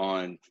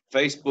on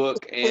Facebook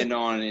and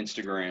on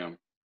Instagram.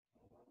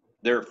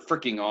 They're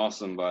freaking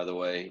awesome, by the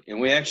way. And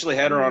we actually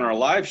had her on our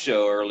live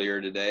show earlier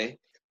today,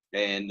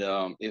 and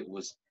it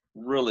was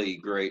really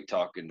great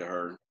talking to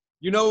her.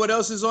 You know what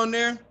else is on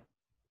there?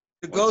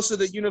 The ghost of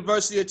the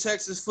University of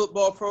Texas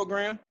football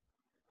program.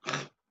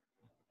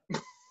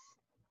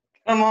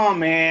 Come on,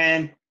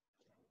 man.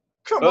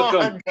 Come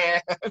on,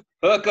 man.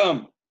 Hook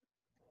 'em.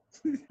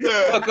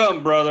 Hook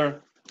 'em,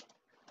 brother.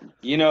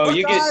 You know,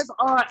 you guys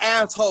are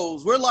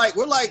assholes. We're like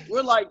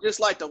just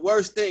like the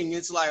worst thing.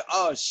 It's like,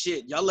 oh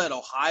shit, y'all let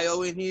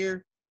Ohio in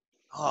here.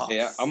 Oh,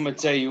 yeah, I'm gonna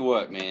tell you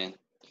what, man.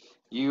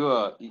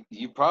 You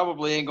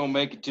probably ain't gonna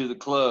make it to the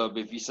club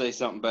if you say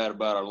something bad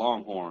about our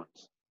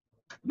Longhorns.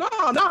 No,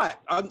 I'm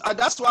not.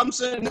 That's why I'm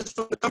saying this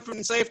from the comfort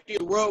and safety of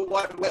the World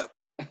Wide Web.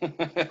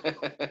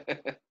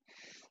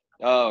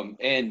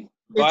 And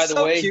by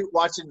the way, it's so cute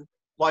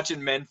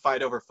watching men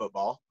fight over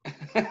football.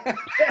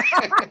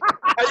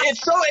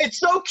 It's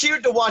so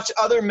cute to watch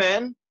other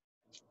men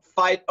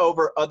fight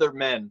over other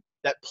men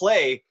that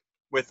play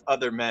with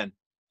other men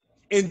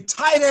in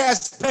tight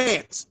ass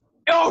pants.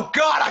 Oh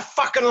God, I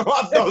fucking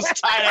love those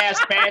tight ass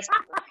pants.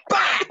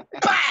 Bah!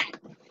 Bah!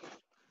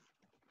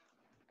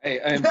 Hey,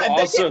 and they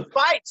also get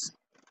fights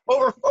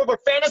over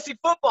fantasy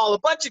football. A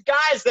bunch of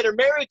guys that are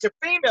married to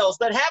females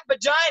that have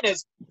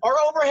vaginas are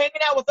over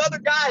hanging out with other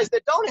guys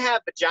that don't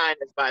have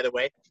vaginas, by the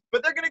way.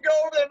 But they're gonna go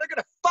over there and they're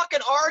gonna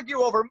fucking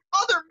argue over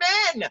other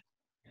men.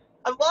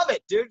 I love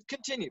it, dude.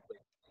 Continue,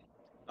 please.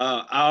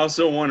 I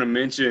also want to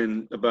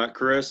mention about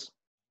Chris.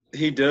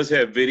 He does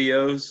have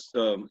videos,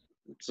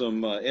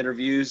 some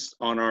interviews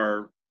on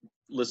our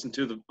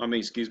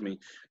the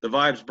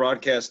Vibes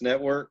Broadcast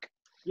Network.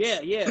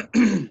 Yeah.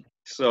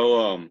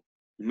 So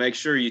make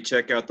sure you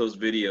check out those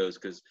videos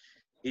because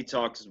he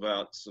talks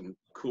about some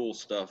cool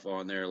stuff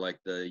on there, like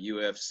the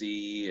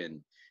UFC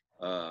and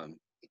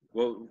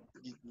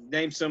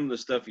name some of the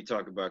stuff you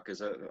talk about because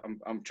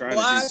I'm trying to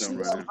do some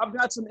right now. I've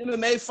got some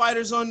MMA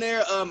fighters on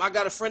there. I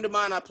got a friend of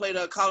mine I played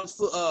college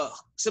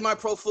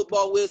semi-pro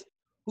football with,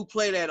 who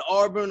played at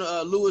Auburn,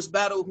 Lewis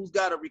Battle, who's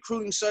got a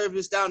recruiting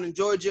service down in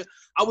Georgia.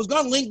 I was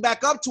gonna link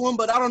back up to him,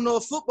 but I don't know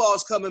if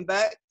football's coming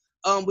back.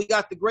 We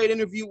got the great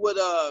interview with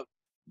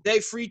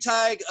Dave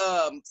Freitag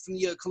from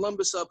the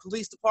Columbus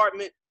Police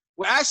Department.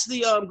 We're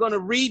actually gonna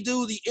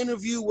redo the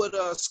interview with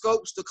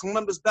Scopes, the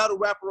Columbus battle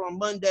rapper, on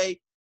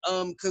Monday.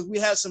 Because we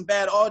had some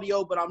bad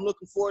audio, but I'm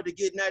looking forward to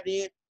getting that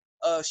in.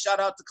 Shout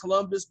out to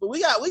Columbus, but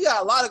we got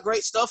a lot of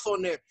great stuff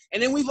on there.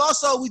 And then we got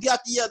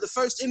the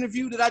first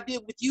interview that I did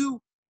with you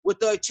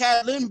with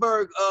Chad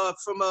Lindbergh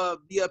from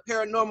the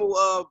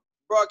Paranormal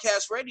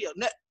Broadcast Radio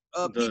Net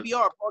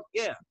PBR.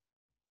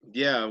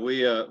 Yeah,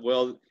 we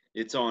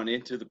it's on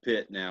Into the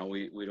Pit now.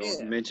 We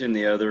don't mention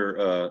the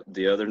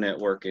other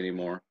network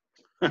anymore.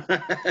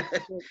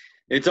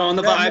 It's on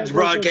the Vibes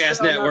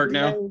Broadcast Network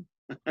now.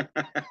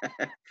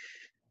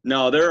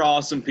 No, they're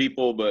awesome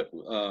people, but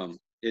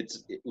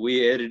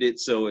we edit it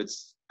so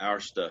it's our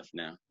stuff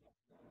now.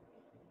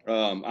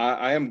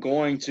 I am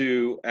going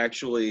to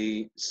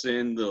actually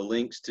send the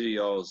links to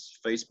y'all's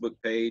Facebook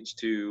page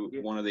to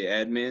one of the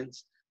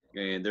admins,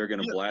 and they're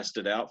gonna blast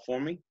it out for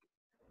me.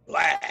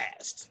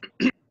 Blast.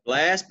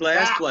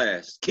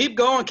 Blast. Keep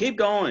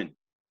going.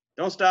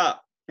 Don't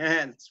stop.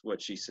 That's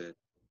what she said.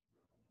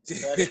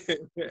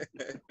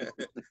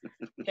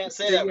 Can't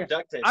say that with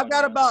duct tape. I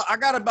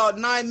got about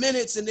 9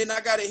 minutes, and then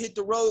I gotta hit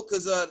the road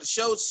because the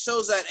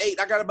show's at 8.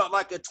 I got about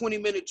like a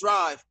 20-minute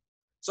drive,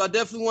 so I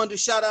definitely wanted to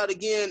shout out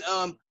again.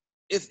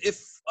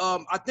 If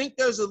I think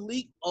there's a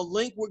link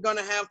we're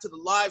gonna have to the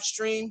live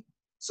stream.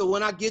 So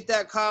when I get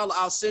that, Kyle,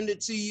 I'll send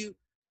it to you.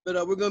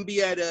 But we're gonna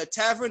be at a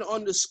Tavern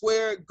on the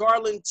Square,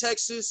 Garland,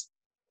 Texas.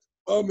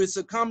 It's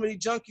a Comedy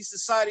Junkie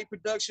Society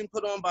production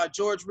put on by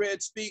George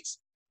Red Speaks.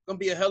 Gonna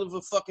be a hell of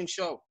a fucking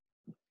show.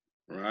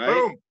 Right.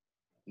 Boom.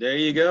 There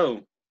you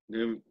go.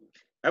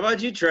 How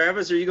about you,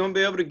 Travis? Are you gonna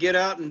be able to get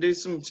out and do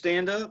some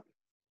stand-up?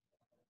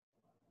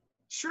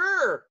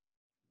 Sure.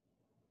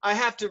 I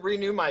have to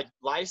renew my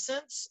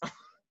license.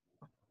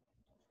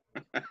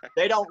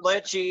 They don't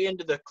let you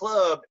into the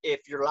club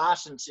if your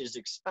license is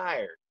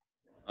expired.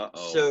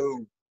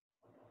 Uh-oh.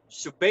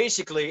 So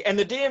basically, and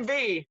the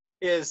DMV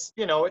is,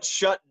 it's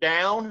shut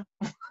down.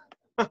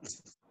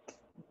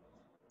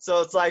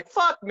 So it's like,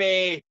 fuck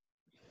me.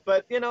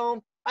 But,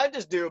 I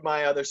just do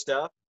my other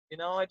stuff.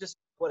 I just,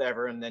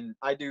 whatever. And then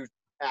I do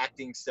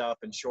acting stuff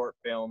and short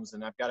films.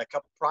 And I've got a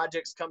couple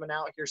projects coming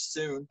out here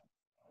soon.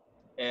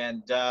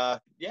 And,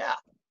 yeah,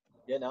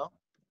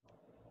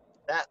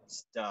 that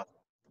stuff.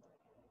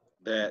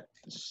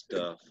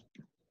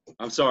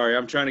 I'm sorry.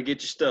 I'm trying to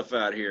get your stuff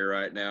out here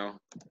right now.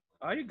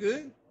 Are you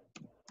good?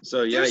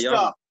 So yeah,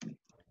 y'all.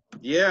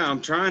 Yeah,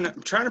 I'm trying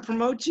to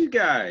promote you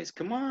guys.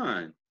 Come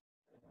on.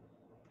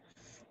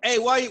 Hey,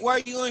 why are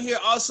you on here?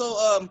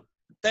 Also,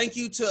 thank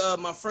you to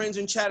my friends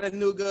in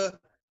Chattanooga,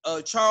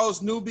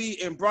 Charles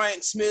Newby and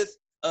Bryant Smith.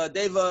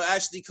 They've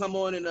actually come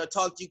on and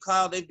talked to you,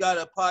 Kyle. They've got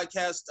a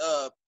podcast,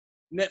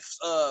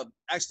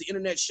 actually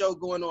internet show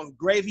going on,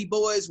 Gravy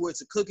Boys, where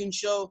it's a cooking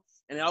show,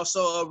 and they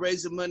also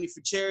raising money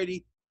for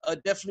charity.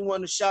 Definitely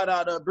want to shout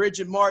out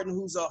Bridget Martin,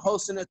 who's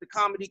hosting at the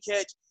Comedy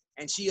Catch,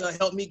 and she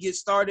helped me get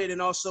started,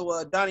 and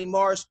also Donnie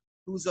Marsh,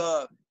 who's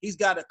he's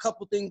got a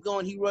couple things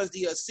going. He runs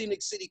the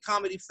Scenic City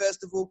Comedy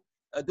Festival,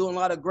 doing a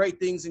lot of great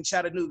things in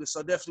Chattanooga.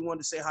 So definitely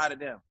wanted to say hi to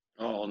them.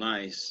 Oh,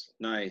 nice.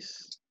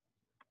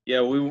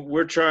 Yeah,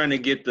 we're trying to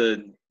get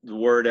the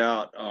word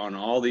out on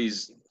all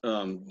these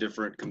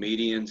different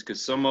comedians,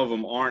 because some of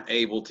them aren't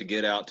able to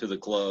get out to the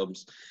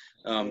clubs.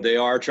 They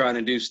are trying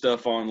to do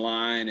stuff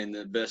online and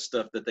the best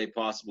stuff that they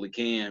possibly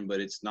can, but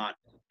it's not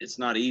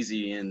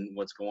easy in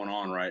what's going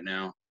on right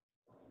now.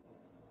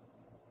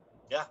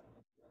 Yeah.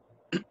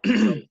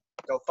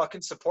 Go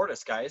fucking support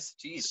us, guys.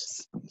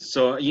 Jesus.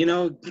 So,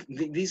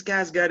 these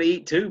guys got to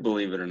eat too,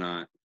 believe it or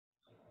not.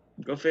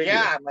 Go figure.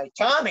 Yeah, my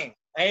tummy.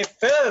 I need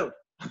food.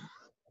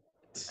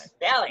 My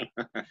belly.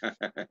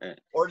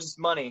 Or just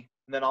money,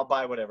 and then I'll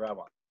buy whatever I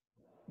want.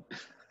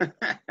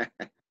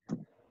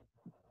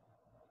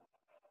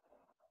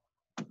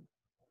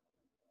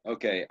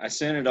 Okay, I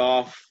sent it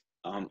off.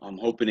 I'm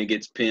hoping it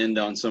gets pinned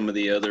on some of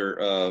the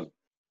other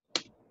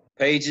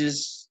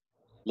pages.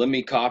 Let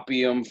me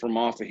copy them from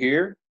off of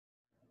here,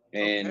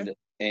 and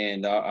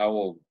I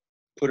will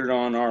put it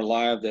on our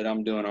live that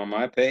I'm doing on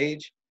my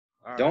page.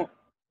 All right.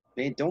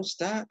 Don't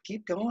stop.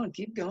 Keep going.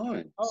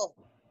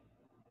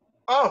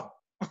 Oh.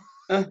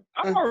 I'm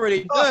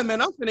already done,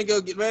 man. I'm finna go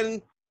get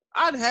ready.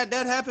 I'd had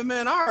that happen,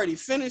 man. I already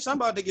finished. I'm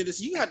about to get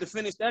this. You got to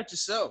finish that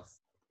yourself.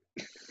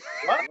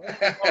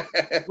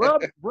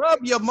 Rub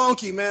your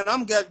monkey, man.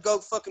 I'm gonna go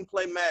fucking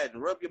play Madden.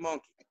 Rub your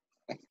monkey.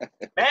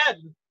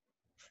 Madden.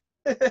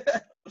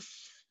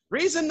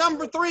 Reason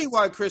number 3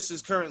 why Chris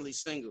is currently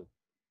single.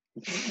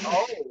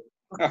 Oh.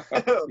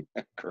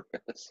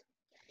 Chris.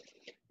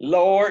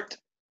 Lord.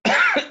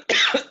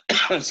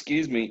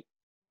 Excuse me.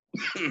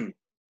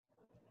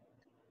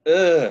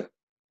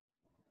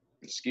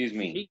 Excuse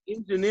me.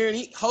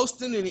 He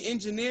hosting and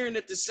engineering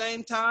at the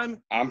same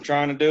time. I'm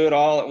trying to do it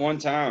all at one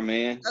time,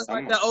 man. That's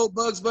like that old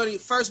Bugs Bunny.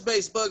 First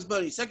base, Bugs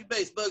Bunny. Second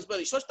base, Bugs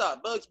Bunny.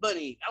 Shortstop, Bugs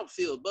Bunny.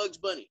 Outfield, Bugs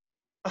Bunny.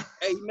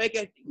 Hey, you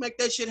make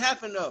that shit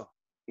happen though.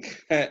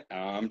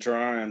 I'm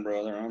trying,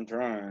 brother. I'm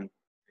trying.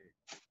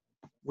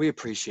 We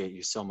appreciate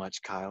you so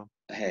much, Kyle.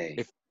 Hey.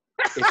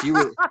 If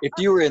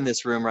you were in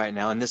this room right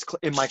now,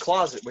 in my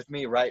closet with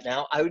me right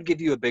now, I would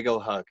give you a big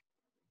old hug.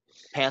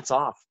 Pants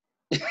off.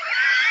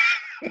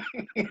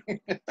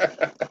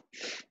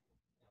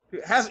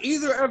 Have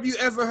either of you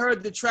ever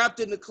heard the Trapped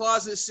in the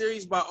Closet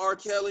series by R.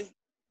 Kelly?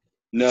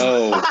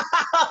 No.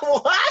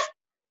 What?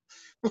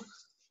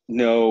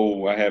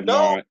 No, I have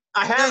not.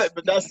 I haven't,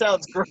 but that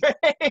sounds great.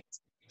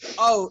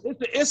 Oh,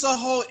 it's a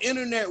whole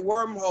internet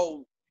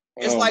wormhole.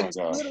 It's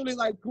literally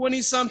like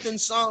 20-something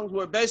songs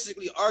where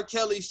basically R.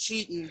 Kelly's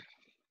cheating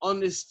on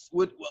this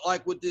with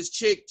this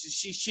chick.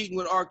 She's cheating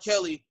with R.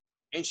 Kelly,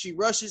 and she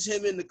rushes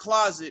him in the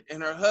closet,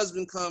 and her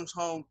husband comes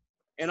home,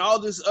 and all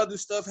this other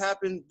stuff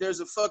happened. There's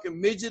a fucking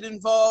midget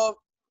involved,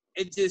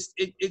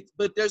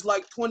 But there's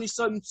like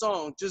 20-something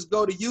songs. Just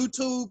go to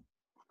YouTube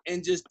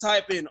and just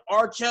type in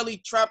R.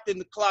 Kelly Trapped in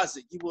the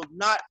Closet. You will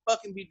not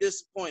fucking be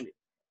disappointed.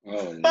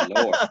 Oh,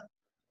 Lord.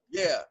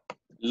 Yeah.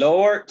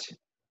 Lord.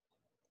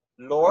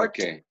 Lord.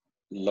 Okay.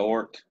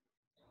 Lord.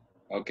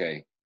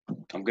 Okay.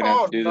 I'm going to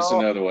have to do this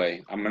another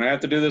way. I'm going to have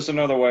to do this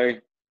another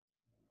way.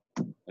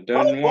 I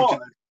didn't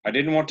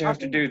want to have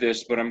to do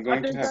this, but I'm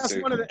going to have to. I think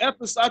that's one of the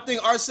episodes. I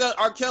think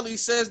R. Kelly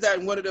says that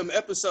in one of them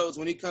episodes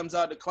when he comes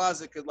out the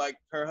closet because, like,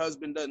 her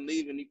husband doesn't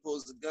leave and he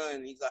pulls the gun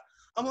and he's like,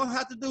 I'm going to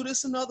have to do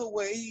this another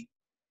way.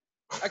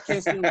 I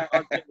can't sing like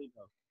R. Kelly,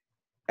 though.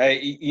 Hey,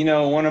 you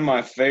know, one of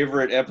my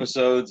favorite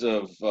episodes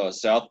of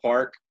South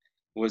Park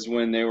was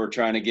when they were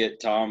trying to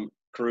get Tom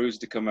Cruise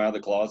to come out of the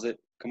closet.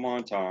 Come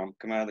on, Tom,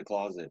 come out of the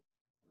closet.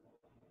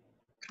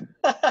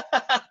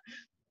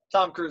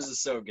 Tom Cruise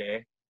is so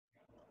gay.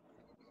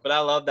 But I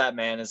love that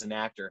man as an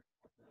actor.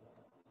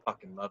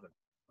 Fucking love him.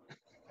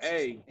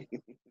 Hey,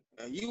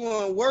 you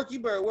want to work? You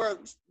better work.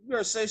 You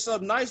better say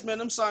something nice, man.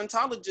 Them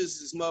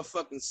Scientologists is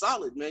motherfucking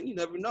solid, man. You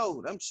never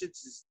know. Them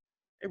shits is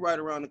they right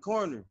around the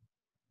corner.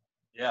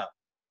 Yeah,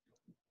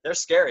 they're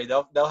scary.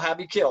 They'll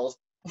have you killed.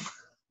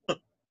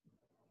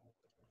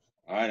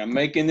 All right, I'm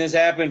making this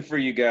happen for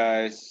you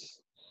guys.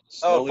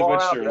 Slowly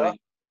but surely. Bro.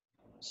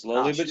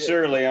 Slowly but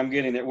surely, I'm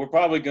getting there. We're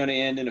probably going to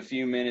end in a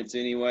few minutes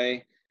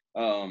anyway.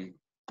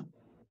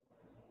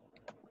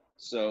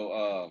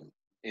 So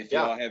if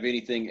y'all have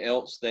anything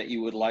else that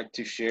you would like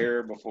to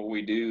share before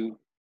we do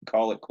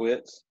call it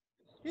quits.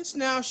 It's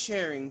now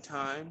sharing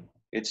time.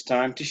 It's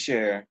time to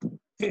share.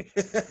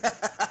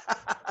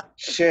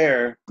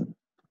 Share.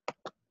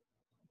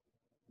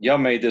 Y'all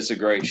made this a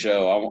great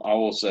show. I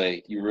will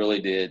say, you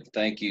really did.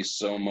 Thank you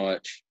so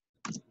much.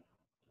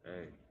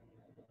 Hey.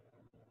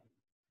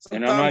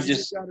 And I'm not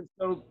just gotta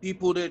show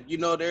people that, you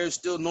know, there's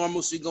still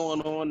normalcy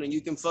going on and you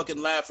can fucking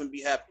laugh and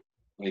be happy.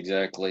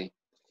 Exactly.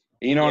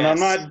 You know,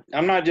 yes. And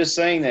I'm not just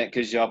saying that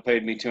because y'all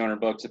paid me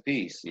 $200 a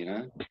piece, you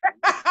know?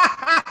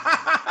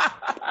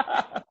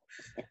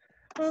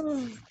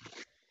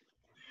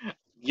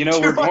 You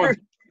know, we're going.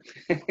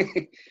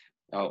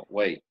 Oh,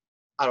 wait.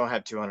 I don't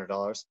have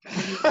 $200.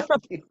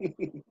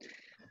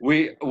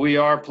 We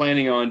are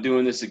planning on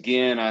doing this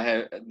again. I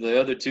have the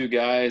other two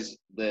guys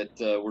that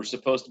were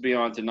supposed to be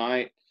on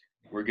tonight.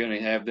 We're going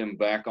to have them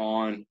back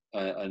on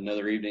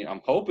another evening.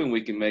 I'm hoping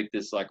we can make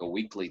this like a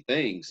weekly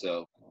thing.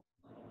 So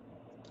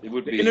it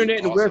would be. The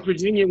internet awesome. in West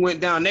Virginia went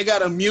down. They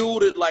got a mule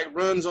that like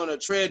runs on a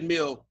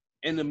treadmill,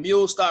 and the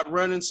mule stopped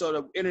running, so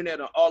the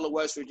internet on all of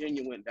West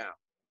Virginia went down.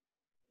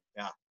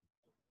 Yeah.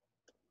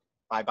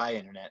 Bye,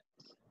 internet.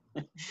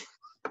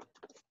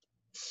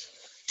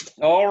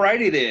 All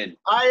righty then.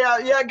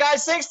 Yeah,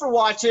 guys, thanks for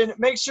watching.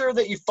 Make sure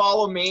that you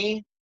follow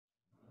me.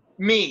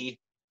 And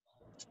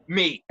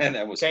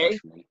that was okay.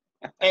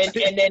 and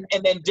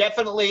then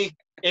definitely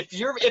if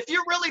you're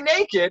really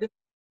naked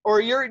or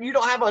you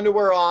don't have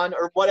underwear on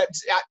or whatever,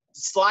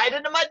 slide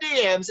into my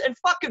DMs and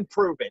fucking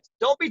prove it.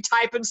 Don't be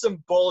typing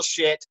some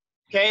bullshit.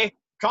 Okay,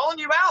 calling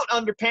you out,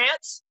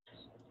 underpants.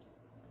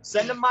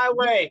 Send them my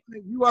way.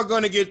 You are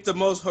going to get the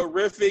most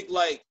horrific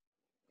like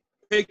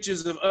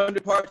pictures of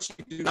underparts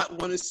you do not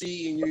want to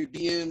see in your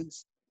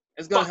DMs.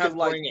 It's going to have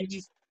like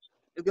teeth.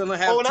 It's going to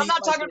have and I'm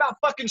not talking about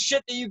fucking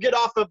shit that you get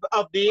off of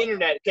the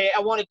internet, okay? I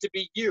want it to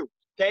be you,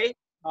 okay?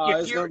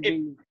 It's going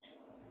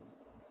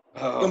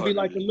to be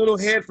like a little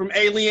head from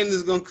Alien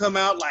is going to come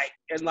out like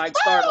and like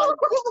start like.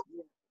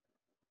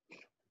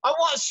 I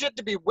want shit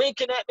to be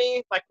winking at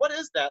me. Like, what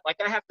is that? Like,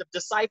 I have to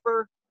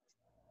decipher.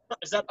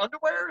 Is that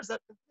underwear? Is that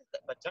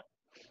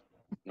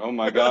Oh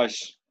my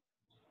gosh.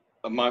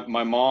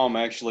 My mom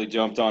actually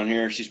jumped on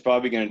here. She's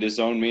probably going to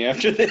disown me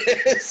after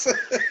this.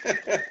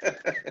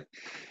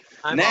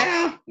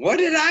 Now, what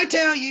did I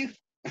tell you?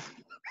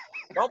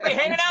 Don't be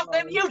hanging out with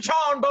them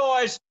Utah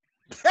boys.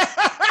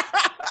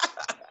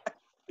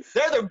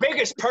 They're the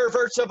biggest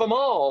perverts of them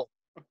all.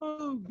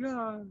 Oh,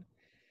 God.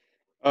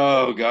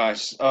 Oh,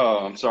 gosh.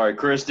 Oh, I'm sorry.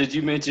 Chris, did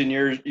you mention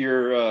your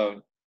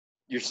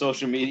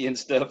social media and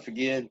stuff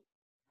again?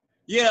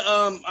 Yeah,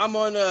 I'm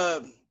on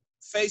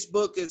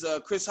Facebook as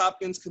Chris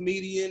Hopkins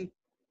Comedian,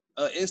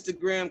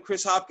 Instagram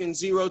Chris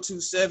Hopkins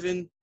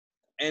 027,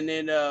 and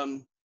then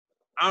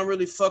I don't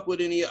really fuck with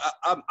any.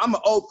 I'm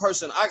an old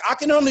person. I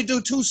can only do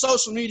 2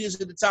 social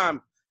medias at a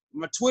time.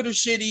 My Twitter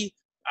shitty.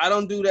 I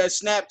don't do that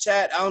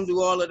Snapchat. I don't do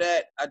all of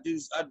that. I do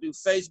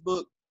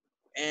Facebook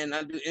and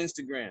I do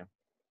Instagram,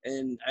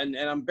 and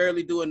I'm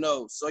barely doing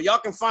those. So y'all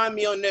can find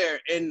me on there,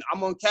 and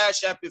I'm on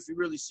Cash App if you're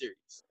really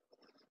serious.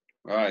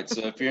 All right.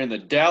 So if you're in the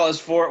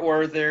Dallas-Fort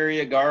Worth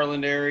area,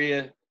 Garland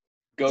area,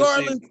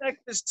 Garland,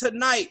 Texas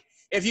tonight.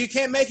 If you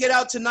can't make it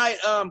out tonight,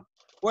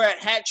 we're at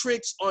Hat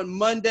Tricks on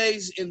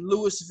Mondays in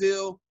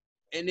Louisville,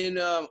 and then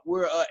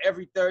we're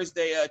every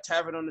Thursday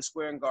Tavern on the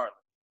Square in Garland.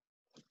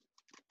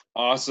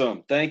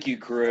 Awesome. Thank you,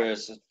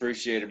 Chris.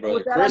 Appreciate it,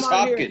 brother. Chris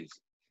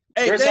Hopkins.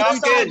 Hey, Chris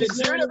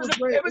Hopkins.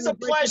 It was a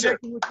pleasure.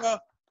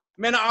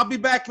 Man, I'll be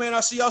back, man.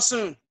 I'll see y'all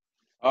soon.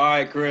 All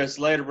right, Chris.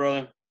 Later,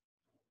 brother.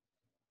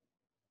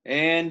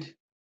 And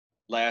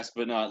last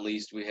but not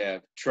least, we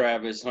have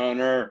Travis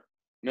Hunter,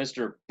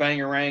 Mr.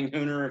 Bangarang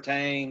Hooner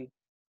Tang,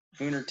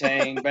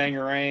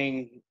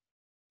 Bangarang.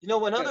 You know,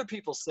 when other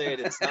people say it,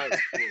 it's nice.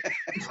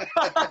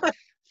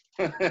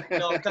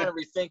 No, I'm kind of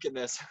rethinking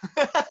this.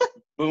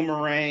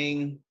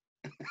 Boomerang.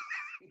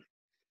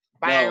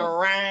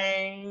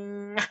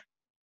 Bang.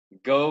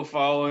 Go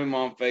follow him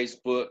on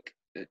Facebook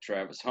at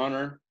Travis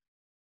Hunter,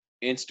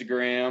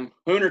 Instagram,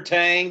 Hooner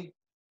Tang.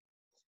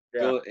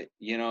 Yeah. Go,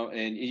 you know,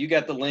 and you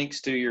got the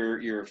links to your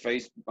your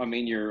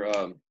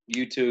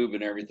YouTube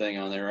and everything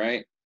on there,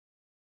 right?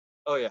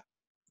 Oh yeah.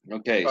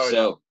 Okay, Oh,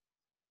 so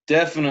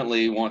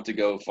definitely want to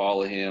go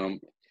follow him.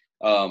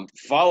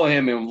 Follow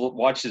him and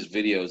watch his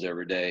videos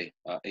every day.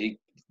 He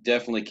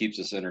definitely keeps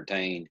us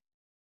entertained.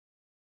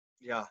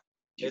 Yeah.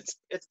 It's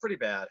pretty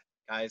bad,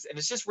 guys. And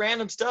it's just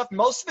random stuff.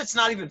 Most of it's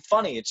not even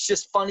funny. It's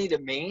just funny to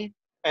me.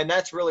 And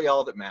that's really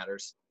all that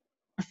matters.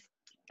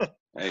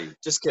 Hey,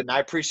 Just kidding. I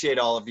appreciate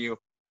all of you.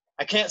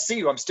 I can't see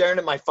you. I'm staring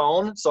at my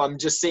phone, so I'm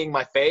just seeing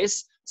my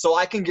face. So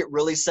I can get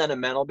really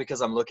sentimental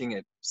because I'm looking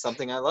at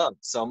something I love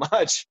so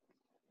much.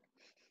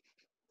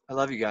 I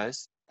love you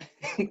guys.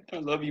 I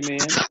love you,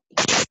 man.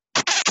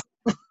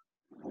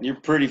 You're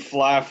pretty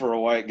fly for a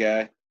white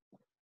guy.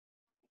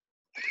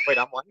 Wait,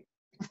 I'm white?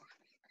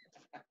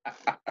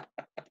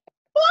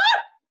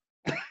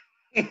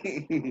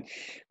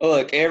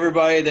 Look,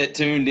 everybody that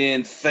tuned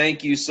in,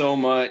 thank you so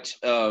much.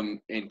 And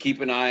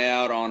keep an eye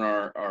out on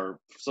our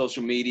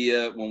social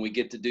media when we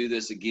get to do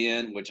this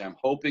again, which I'm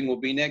hoping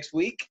will be next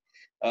week.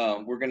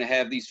 We're going to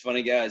have these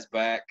funny guys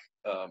back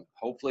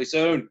hopefully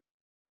soon.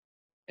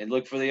 And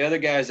look for the other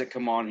guys that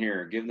come on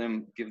here. Give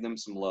them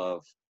some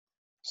love.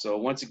 So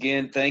once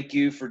again, thank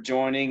you for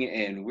joining,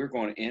 and we're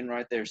going to end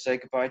right there. Say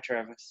goodbye,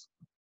 Travis.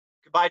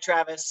 Goodbye,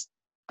 Travis.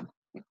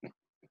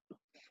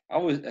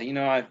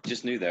 I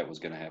just knew that was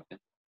going to happen.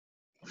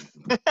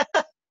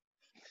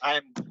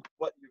 I'm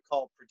what you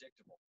call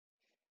predictable.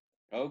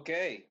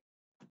 Okay.